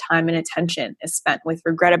 of our time and attention is spent with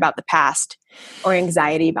regret about the past or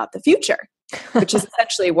anxiety about the future, which is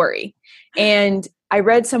essentially worry. And I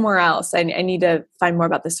read somewhere else, I need to find more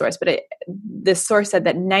about this source, but this source said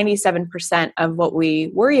that 97% of what we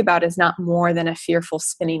worry about is not more than a fearful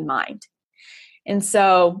spinning mind. And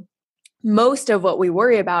so most of what we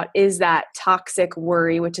worry about is that toxic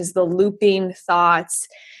worry, which is the looping thoughts.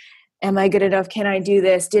 Am I good enough? Can I do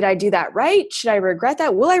this? Did I do that right? Should I regret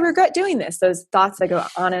that? Will I regret doing this? Those thoughts that go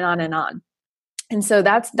on and on and on. And so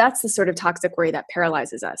that's the sort of toxic worry that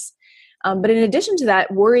paralyzes us. But in addition to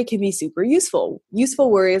that, worry can be super useful.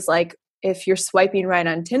 Useful worry is like if you're swiping right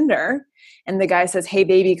on Tinder and the guy says, hey,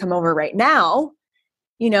 baby, come over right now,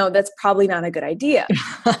 that's probably not a good idea.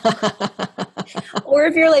 Or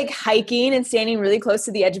if you're like hiking and standing really close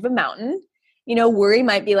to the edge of a mountain, worry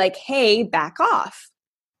might be like, hey, back off.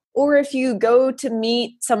 Or if you go to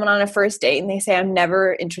meet someone on a first date and they say, I'm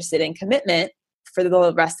never interested in commitment for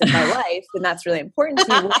the rest of my life, then that's really important to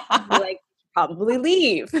you. You're like, probably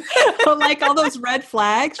leave. Like all those red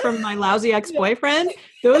flags from my lousy ex-boyfriend,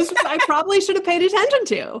 those I probably should have paid attention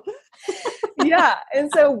to. Yeah.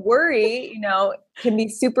 And so worry, can be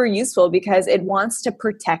super useful because it wants to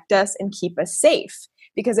protect us and keep us safe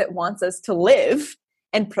because it wants us to live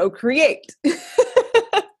and procreate.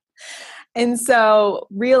 And so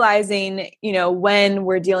realizing, when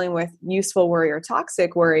we're dealing with useful worry or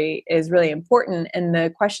toxic worry is really important. And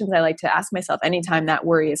the questions I like to ask myself anytime that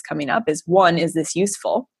worry is coming up is 1, is this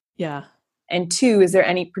useful? Yeah. And 2, is there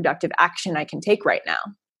any productive action I can take right now?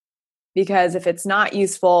 Because if it's not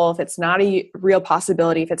useful, if it's not a real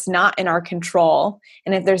possibility, if it's not in our control,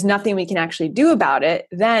 and if there's nothing we can actually do about it,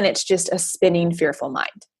 then it's just a spinning, fearful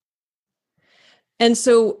mind. And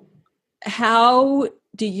so how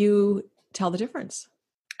do you tell the difference?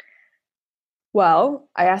 Well,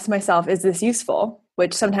 I ask myself, is this useful?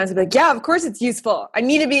 Which sometimes I'll be like, yeah, of course it's useful. I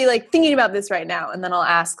need to be like thinking about this right now. And then I'll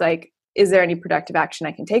ask like, is there any productive action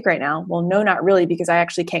I can take right now? Well, no, not really, because I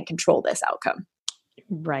actually can't control this outcome.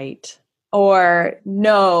 Right. Or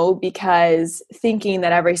no, because thinking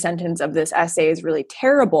that every sentence of this essay is really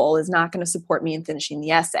terrible is not going to support me in finishing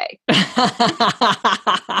the essay.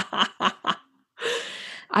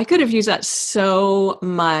 I could have used that so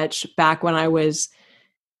much back when I was,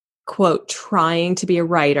 quote, trying to be a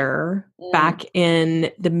writer back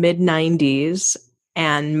in the mid 90s.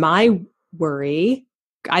 And my worry,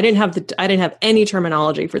 I didn't have any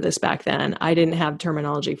terminology for this back then. I didn't have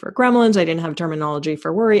terminology for gremlins. I didn't have terminology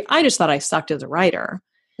for worry. I just thought I sucked as a writer.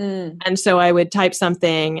 And so I would type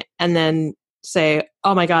something and then say,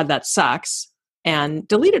 oh my God, that sucks, and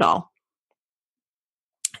delete it all.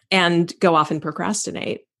 And go off and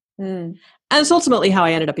procrastinate. And it's ultimately how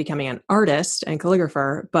I ended up becoming an artist and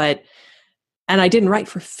calligrapher. And I didn't write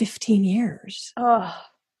for 15 years. Oh,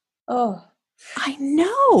 I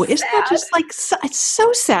know. Isn't that just like, it's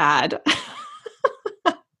so sad.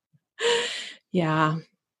 Yeah.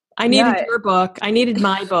 I needed your book. I needed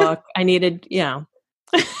my book. I needed, Yeah.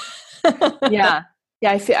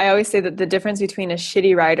 I always say that the difference between a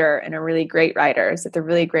shitty writer and a really great writer is that the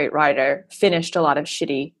really great writer finished a lot of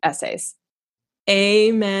shitty essays.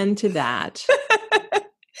 Amen to that.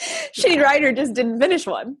 Shitty writer just didn't finish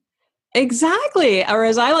one. Exactly. Or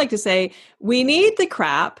as I like to say, we need the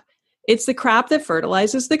crap. It's the crap that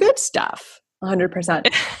fertilizes the good stuff. 100%.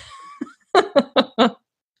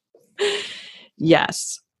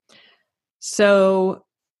 Yes. So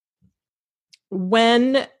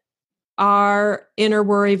when our inner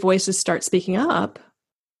worry voices start speaking up,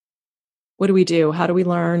 what do we do? How do we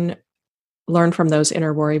learn from those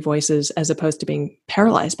inner worry voices as opposed to being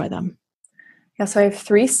paralyzed by them? Yeah, so I have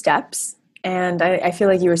 3 steps, and I feel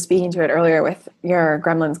like you were speaking to it earlier with your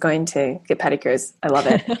gremlins going to get pedicures. I love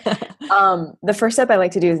it. The first step I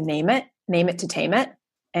like to do is name it to tame it.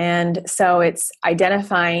 And so it's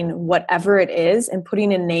identifying whatever it is and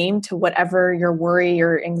putting a name to whatever your worry,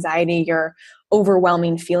 your anxiety, your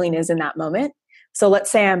overwhelming feeling is in that moment. So let's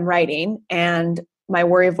say I'm writing and my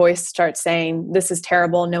worry voice starts saying, this is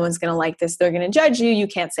terrible. No one's going to like this. They're going to judge you. You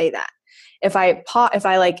can't say that. If I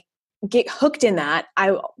like get hooked in that,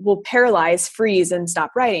 I will paralyze, freeze, and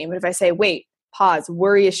stop writing. But if I say, wait, pause,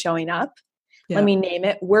 worry is showing up. Yeah. Let me name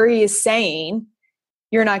it. Worry is saying,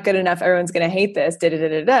 you're not good enough. Everyone's going to hate this.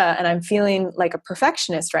 And I'm feeling like a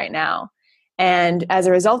perfectionist right now. And as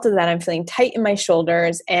a result of that, I'm feeling tight in my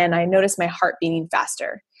shoulders and I notice my heart beating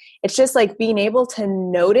faster. It's just like being able to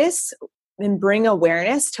notice and bring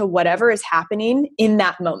awareness to whatever is happening in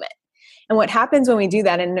that moment. And what happens when we do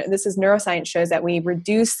that, and this is neuroscience shows that we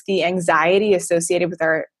reduce the anxiety associated with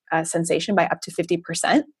our sensation by up to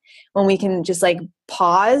 50% when we can just like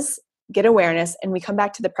pause, get awareness, and we come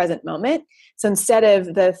back to the present moment. So instead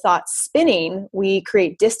of the thoughts spinning, we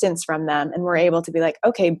create distance from them and we're able to be like,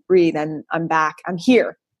 okay, breathe, and I'm back. I'm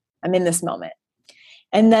here. I'm in this moment.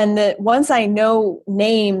 And then once I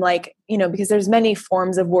name, like, because there's many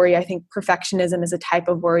forms of worry. I think perfectionism is a type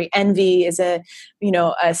of worry. Envy is a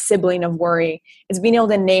sibling of worry. Is being able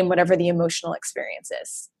to name whatever the emotional experience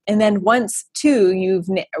is. And then once you've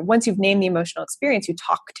named the emotional experience, you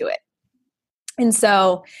talk to it. And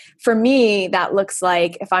so for me, that looks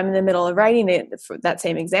like if I'm in the middle of writing it, for that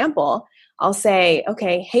same example, I'll say,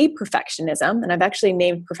 okay, hey, perfectionism. And I've actually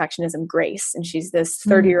named perfectionism Grace. And she's this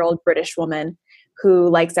 30-year-old British woman who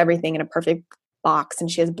likes everything in a perfect box,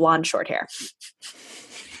 and she has blonde short hair.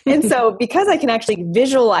 And so because I can actually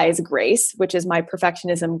visualize Grace, which is my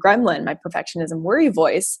perfectionism gremlin, my perfectionism worry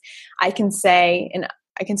voice, I can say, and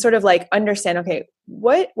I can sort of like understand, okay,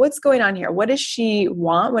 what's going on here? What does she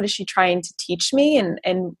want? What is she trying to teach me?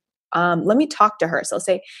 And let me talk to her. So I'll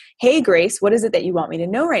say, hey, Grace, what is it that you want me to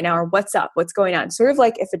know right now? Or what's up? What's going on? Sort of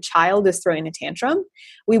like if a child is throwing a tantrum,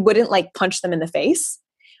 we wouldn't like punch them in the face.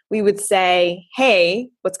 We would say, hey,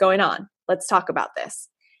 what's going on? Let's talk about this.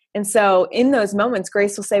 And so in those moments,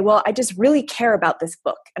 Grace will say, well, I just really care about this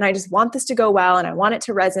book and I just want this to go well and I want it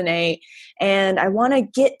to resonate and I want to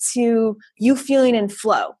get to you feeling in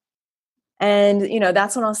flow. And,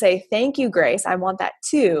 that's when I'll say, thank you, Grace. I want that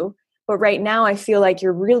too. But right now I feel like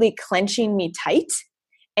you're really clenching me tight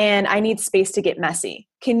and I need space to get messy.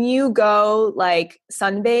 Can you go like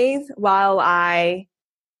sunbathe while I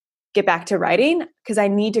get back to writing? Because I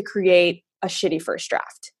need to create a shitty first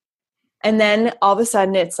draft. And then all of a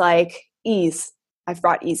sudden it's like ease. I've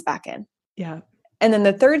brought ease back in. Yeah. And then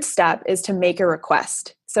the third step is to make a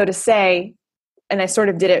request. So to say, and I sort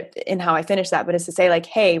of did it in how I finished that, but it's to say like,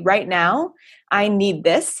 hey, right now I need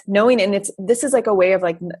this, knowing, and this is like a way of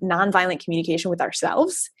like nonviolent communication with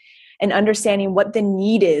ourselves and understanding what the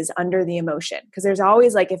need is under the emotion. Because there's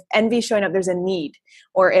always like, if envy is showing up, there's a need.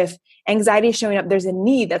 Or if anxiety is showing up, there's a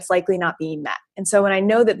need that's likely not being met. And so when I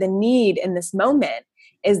know that the need in this moment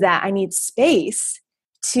is that I need space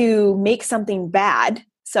to make something bad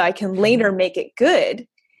so I can later make it good,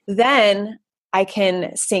 then I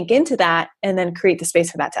can sink into that and then create the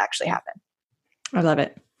space for that to actually happen. I love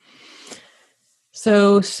it.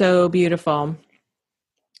 So, so beautiful.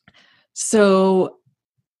 So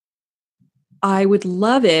I would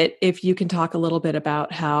love it if you can talk a little bit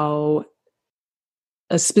about how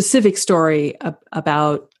a specific story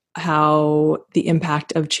about how the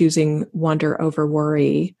impact of choosing wonder over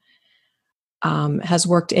worry has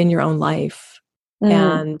worked in your own life,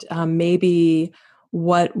 and maybe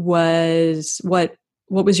what was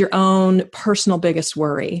your own personal biggest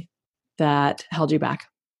worry that held you back?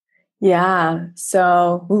 Yeah.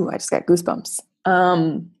 So, I just got goosebumps.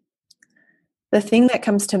 The thing that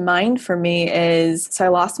comes to mind for me is, so I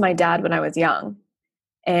lost my dad when I was young,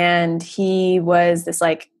 and he was this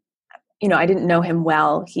like, I didn't know him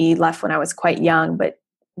well. He left when I was quite young, but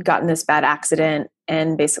got in this bad accident,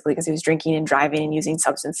 and basically because he was drinking and driving and using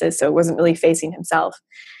substances, so it wasn't really facing himself.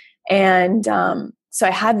 And so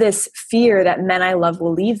I had this fear that men I love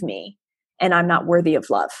will leave me and I'm not worthy of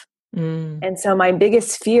love. And so my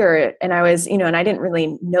biggest fear, and I was, and I didn't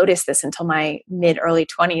really notice this until my mid-early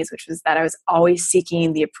 20s, which was that I was always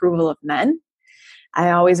seeking the approval of men.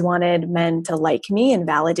 I always wanted men to like me and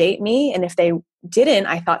validate me. And if they didn't,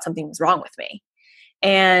 I thought something was wrong with me.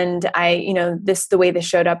 And the way this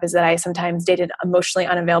showed up is that I sometimes dated emotionally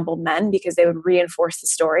unavailable men because they would reinforce the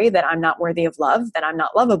story that I'm not worthy of love, that I'm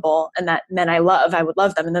not lovable, and that men I love, I would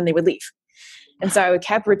love them, and then they would leave. And so I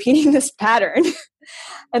kept repeating this pattern.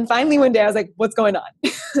 And finally one day I was like, what's going on?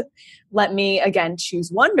 Let me again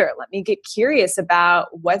choose wonder. Let me get curious about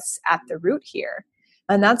what's at the root here.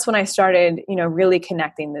 And that's when I started, really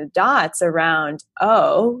connecting the dots around,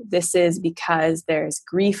 this is because there's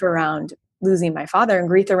grief around losing my father and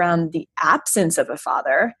grief around the absence of a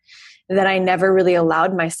father that I never really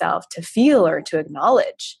allowed myself to feel or to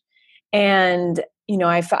acknowledge. And,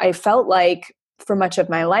 I felt like for much of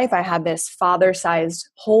my life, I had this father-sized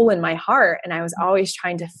hole in my heart, and I was always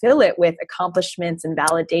trying to fill it with accomplishments and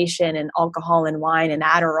validation and alcohol and wine and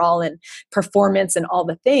Adderall and performance and all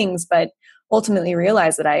the things, but ultimately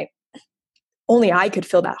realized that only I could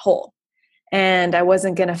fill that hole. And I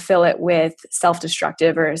wasn't going to fill it with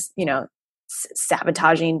self-destructive or,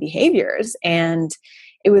 sabotaging behaviors. And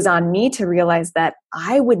it was on me to realize that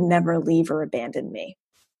I would never leave or abandon me.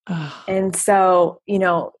 And so,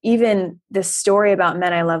 even the story about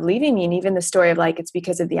men I love leaving me, and even the story of like, it's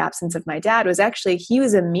because of the absence of my dad, was actually, he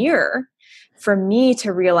was a mirror for me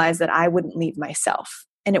to realize that I wouldn't leave myself.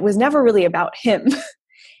 And it was never really about him.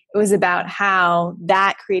 It was about how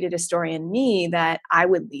that created a story in me that I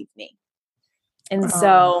would leave me. And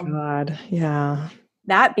so God. Yeah.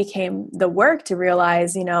 that became the work to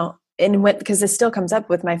realize, because this still comes up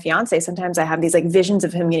with my fiance. Sometimes I have these like visions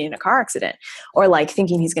of him getting in a car accident, or like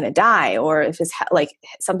thinking he's going to die, or if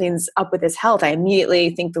something's up with his health, I immediately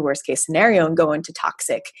think the worst case scenario and go into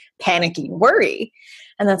toxic, panicking worry.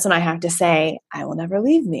 And that's when I have to say, I will never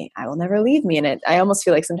leave me. I will never leave me. And I almost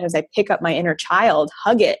feel like sometimes I pick up my inner child,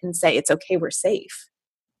 hug it, and say, it's okay, we're safe.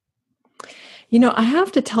 I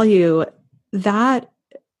have to tell you that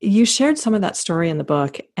you shared some of that story in the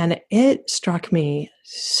book, and it struck me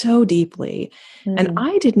so deeply. And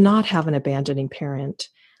I did not have an abandoning parent.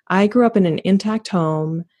 I grew up in an intact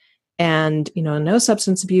home and, no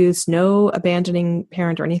substance abuse, no abandoning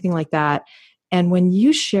parent or anything like that. And when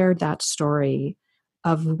you shared that story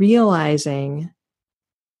of realizing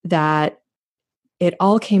that it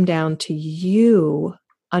all came down to you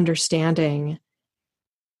understanding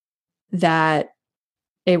that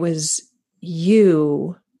it was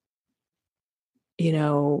you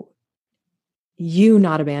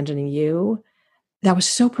not abandoning you, that was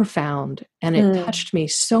so profound. And it touched me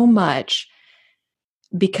so much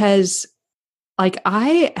because like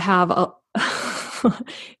I have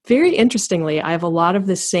very interestingly, I have a lot of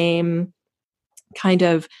the same kind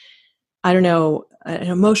of, I don't know,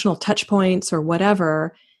 emotional touch points or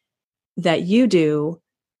whatever that you do,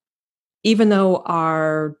 even though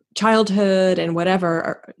our childhood and whatever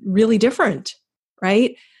are really different,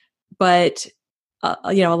 right? But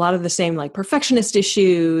a lot of the same like perfectionist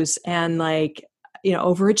issues and like,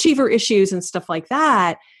 overachiever issues and stuff like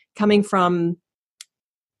that coming from,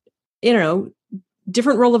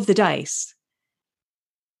 different roll of the dice.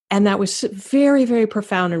 And that was very, very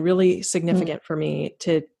profound and really significant for me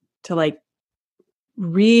to like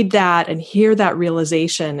read that and hear that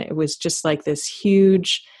realization. It was just like this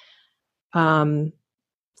huge, very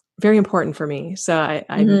important for me. So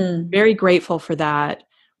I'm very grateful for that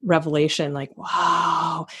revelation. Like,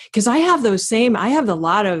 wow. Cause I have a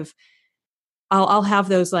lot of, I'll have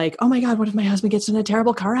those like, oh my God, what if my husband gets in a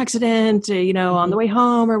terrible car accident, on the way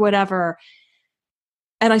home or whatever.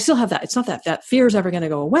 And I still have that. It's not that fear is ever going to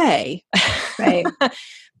go away. Right.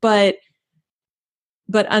 but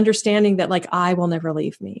understanding that like, I will never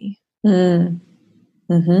leave me.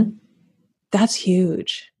 That's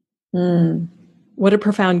huge. What a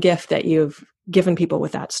profound gift that you've given people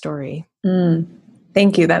with that story.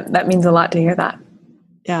 Thank you. That means a lot to hear that.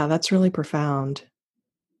 Yeah, that's really profound.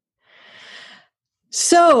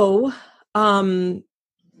 So,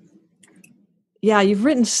 you've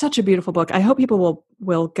written such a beautiful book. I hope people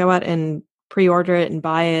will go out and pre-order it and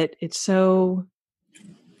buy it. It's so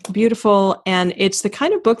beautiful. And it's the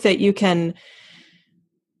kind of book that you can,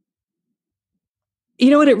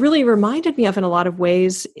 what it really reminded me of in a lot of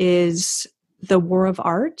ways is The War of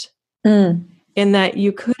Art, in that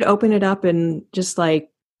you could open it up and just like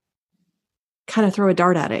kind of throw a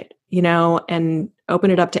dart at it, and open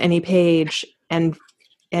it up to any page and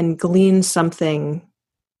glean something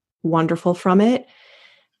wonderful from it.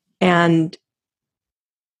 And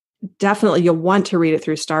definitely you'll want to read it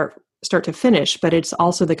through start to finish, but it's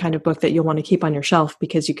also the kind of book that you'll want to keep on your shelf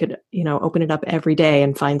because you could, open it up every day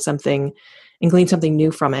and find something and glean something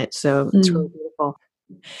new from it. So it's really beautiful.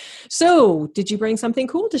 So did you bring something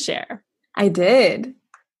cool to share? I did.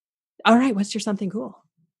 All right. What's your something cool?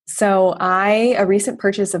 So a recent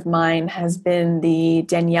purchase of mine has been the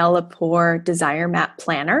Danielle Lepore Desire Map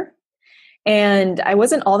Planner. And I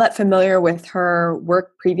wasn't all that familiar with her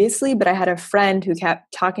work previously, but I had a friend who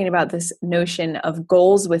kept talking about this notion of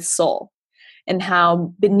goals with soul and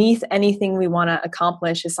how beneath anything we want to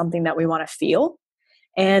accomplish is something that we want to feel.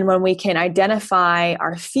 And when we can identify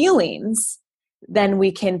our feelings, then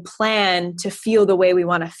we can plan to feel the way we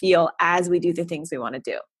want to feel as we do the things we want to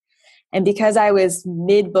do. And because I was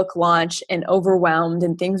mid-book launch and overwhelmed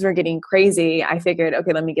and things were getting crazy, I figured,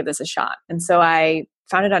 okay, let me give this a shot. And so I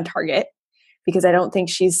found it on Target because I don't think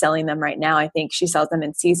she's selling them right now. I think she sells them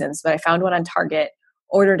in seasons. But I found one on Target,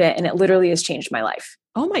 ordered it, and it literally has changed my life.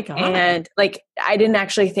 Oh my God. And like, I didn't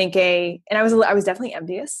actually think and I was definitely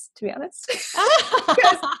envious, to be honest.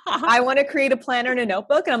 Because I want to create a planner and a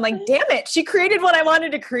notebook. And I'm like, damn it, she created what I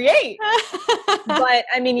wanted to create. But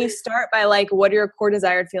I mean, you start by like, what are your core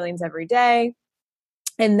desired feelings every day?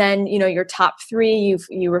 And then, your top 3,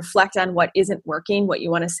 you reflect on what isn't working, what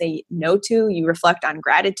you want to say no to, you reflect on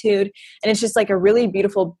gratitude. And it's just like a really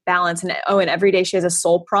beautiful balance. And every day she has a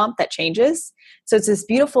soul prompt that changes. So it's this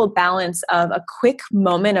beautiful balance of a quick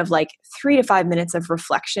moment of like 3 to 5 minutes of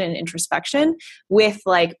reflection and introspection with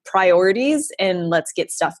like priorities and let's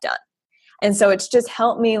get stuff done. And so it's just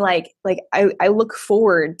helped me I look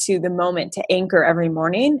forward to the moment to anchor every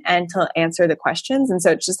morning and to answer the questions. And so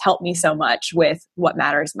it's just helped me so much with what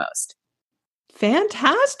matters most.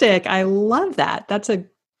 Fantastic. I love that. That's a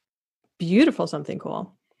beautiful something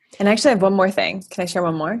cool. And actually I have one more thing. Can I share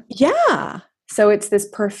one more? Yeah. So it's this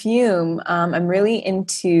perfume. I'm really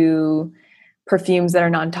into perfumes that are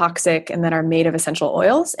non-toxic and that are made of essential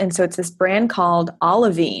oils. And so it's this brand called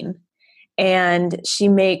Olivine. And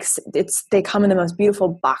they come in the most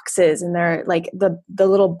beautiful boxes, and they're like the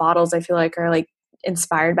little bottles I feel like are like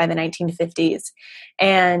inspired by the 1950s.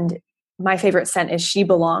 And my favorite scent is She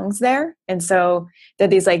Belongs there. And so they're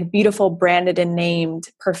these like beautiful branded and named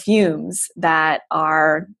perfumes that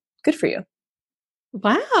are good for you.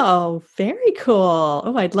 Wow. Very cool.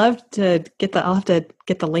 Oh, I'd love to I'll have to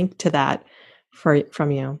get the link to that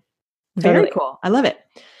from you. Very Totally. cool. I love it.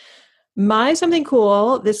 My something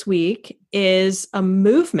cool this week is a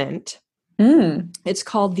movement. It's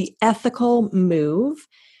called the Ethical Move.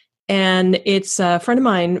 And it's a friend of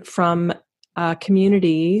mine from a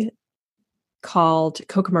community called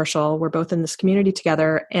Co-Commercial. We're both in this community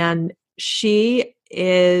together. And she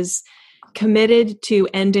is committed to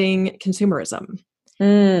ending consumerism.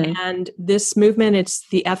 And this movement, it's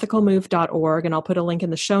the ethicalmove.org. And I'll put a link in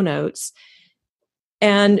the show notes.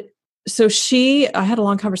 And so I had a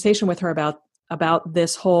long conversation with her about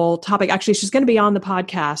this whole topic. Actually, she's going to be on the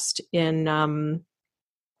podcast in,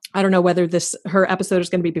 I don't know whether her episode is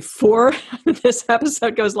going to be before this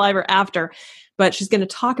episode goes live or after, but she's going to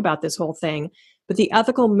talk about this whole thing. But the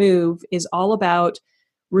ethical move is all about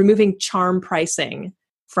removing charm pricing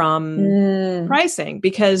from pricing,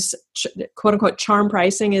 because quote unquote charm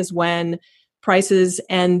pricing is when prices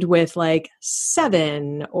end with like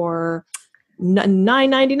 $7 or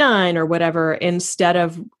 $9.99 or whatever, instead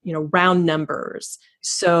of, round numbers.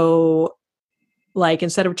 So like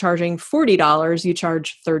instead of charging $40, you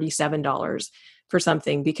charge $37 for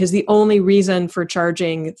something, because the only reason for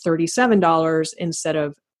charging $37 instead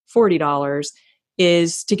of $40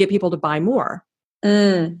 is to get people to buy more.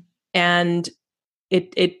 And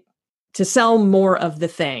it to sell more of the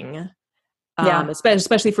thing.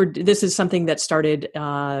 Especially this is something that started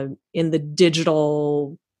in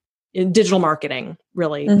digital marketing,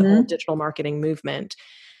 really, the whole digital marketing movement.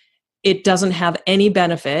 It doesn't have any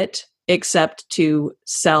benefit except to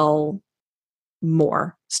sell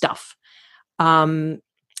more stuff. And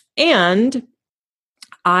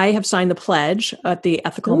I have signed the pledge at the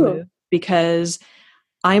Ethical Move because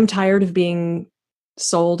I'm tired of being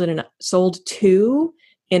sold to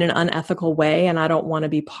in an unethical way, and I don't want to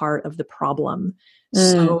be part of the problem.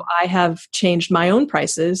 So I have changed my own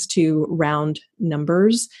prices to round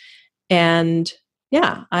numbers. And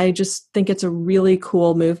yeah, I just think it's a really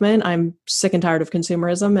cool movement. I'm sick and tired of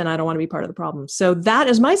consumerism, and I don't want to be part of the problem. So that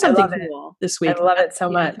is my something cool this week. I love it so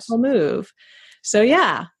much. Ethical Move. So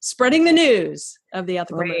yeah, spreading the news of the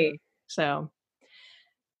Ethical Move. So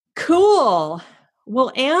cool.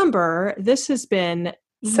 Well, Amber, this has been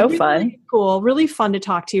so really fun. Cool. Really fun to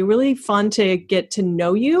talk to you. Really fun to get to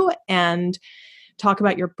know you and talk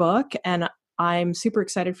about your book. And I'm super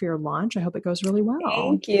excited for your launch. I hope it goes really well.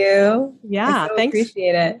 Thank you. Yeah. Thanks.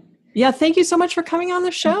 Appreciate it. Yeah. Thank you so much for coming on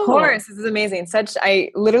the show. Of course. This is amazing.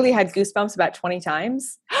 I literally had goosebumps about 20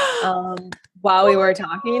 times while we were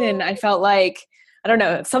talking. And I felt like, I don't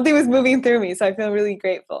know, something was moving through me. So I feel really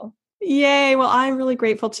grateful. Yay. Well, I'm really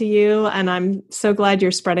grateful to you. And I'm so glad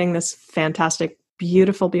you're spreading this fantastic,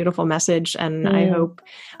 beautiful, beautiful message. And I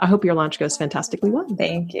hope your launch goes fantastically well.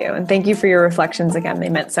 Thank you. And thank you for your reflections again. They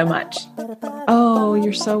meant so much. Oh,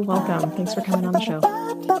 you're so welcome. Thanks for coming on the show.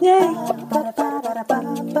 Yay.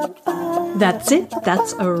 That's it.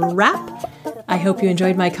 That's a wrap. I hope you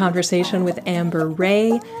enjoyed my conversation with Amber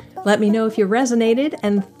Rae. Let me know if you resonated.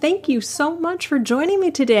 And thank you so much for joining me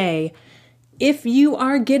today. If you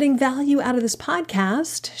are getting value out of this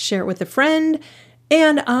podcast, share it with a friend.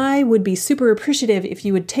 And I would be super appreciative if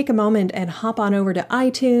you would take a moment and hop on over to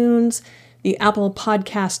iTunes, the Apple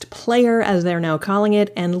Podcast Player, as they're now calling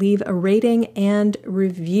it, and leave a rating and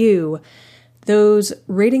review. Those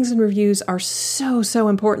ratings and reviews are so, so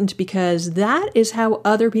important because that is how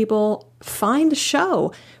other people find the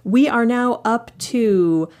show. We are now up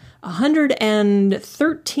to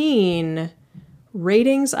 113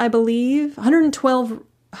 ratings, I believe,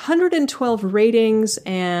 112 ratings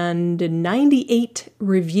and 98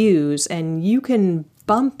 reviews, and you can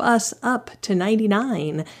bump us up to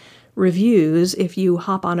 99 reviews if you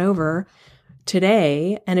hop on over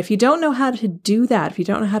today. And if you don't know how to do that, if you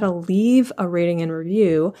don't know how to leave a rating and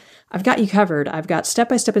review, I've got you covered. I've got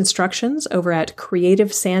step-by-step instructions over at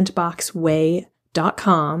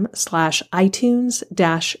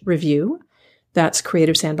creativesandboxway.com/iTunes-review. That's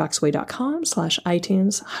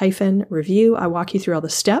creativesandboxway.com/iTunes-review. I walk you through all the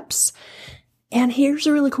steps. And here's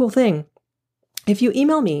a really cool thing. If you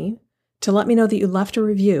email me to let me know that you left a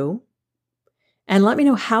review and let me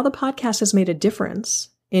know how the podcast has made a difference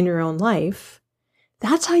in your own life,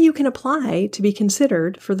 that's how you can apply to be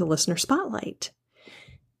considered for the listener spotlight.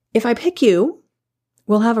 If I pick you,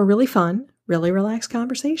 we'll have a really fun, really relaxed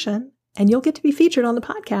conversation, and you'll get to be featured on the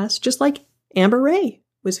podcast just like Amber Rae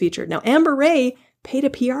was featured. Now, Amber Rae paid a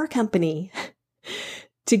PR company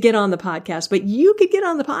to get on the podcast, but you could get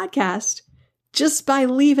on the podcast just by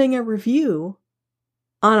leaving a review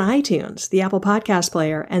on iTunes, the Apple Podcast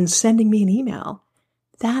player, and sending me an email.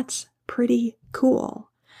 That's pretty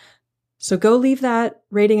cool. So go leave that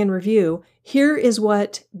rating and review. Here is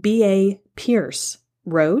what B.A. Pierce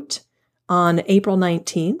wrote on April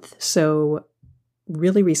 19th, so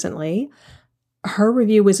really recently. Her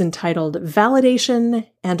review was entitled Validation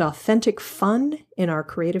and Authentic Fun in Our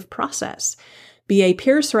Creative Process. B.A.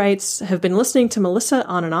 Pierce writes, have been listening to Melissa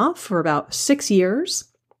on and off for about 6 years.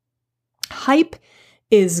 Hype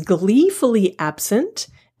is gleefully absent,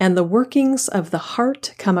 and the workings of the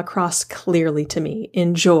heart come across clearly to me.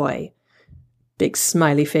 Enjoy. Big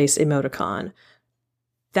smiley face emoticon.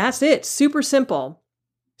 That's it. Super simple.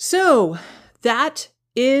 So that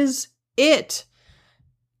is it.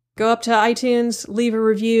 Go up to iTunes, leave a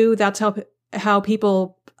review. That's how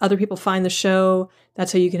other people find the show.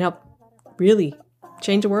 That's how you can help really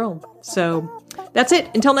change the world. So that's it.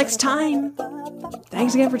 Until next time.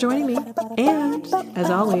 Thanks again for joining me. And as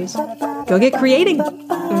always, go get creating.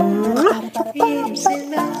 Creative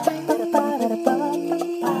Sandbox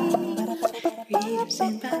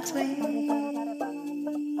Way.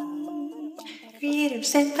 Creative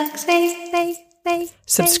Sandbox Way.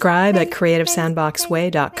 Subscribe at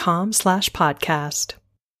creativesandboxway.com/podcast.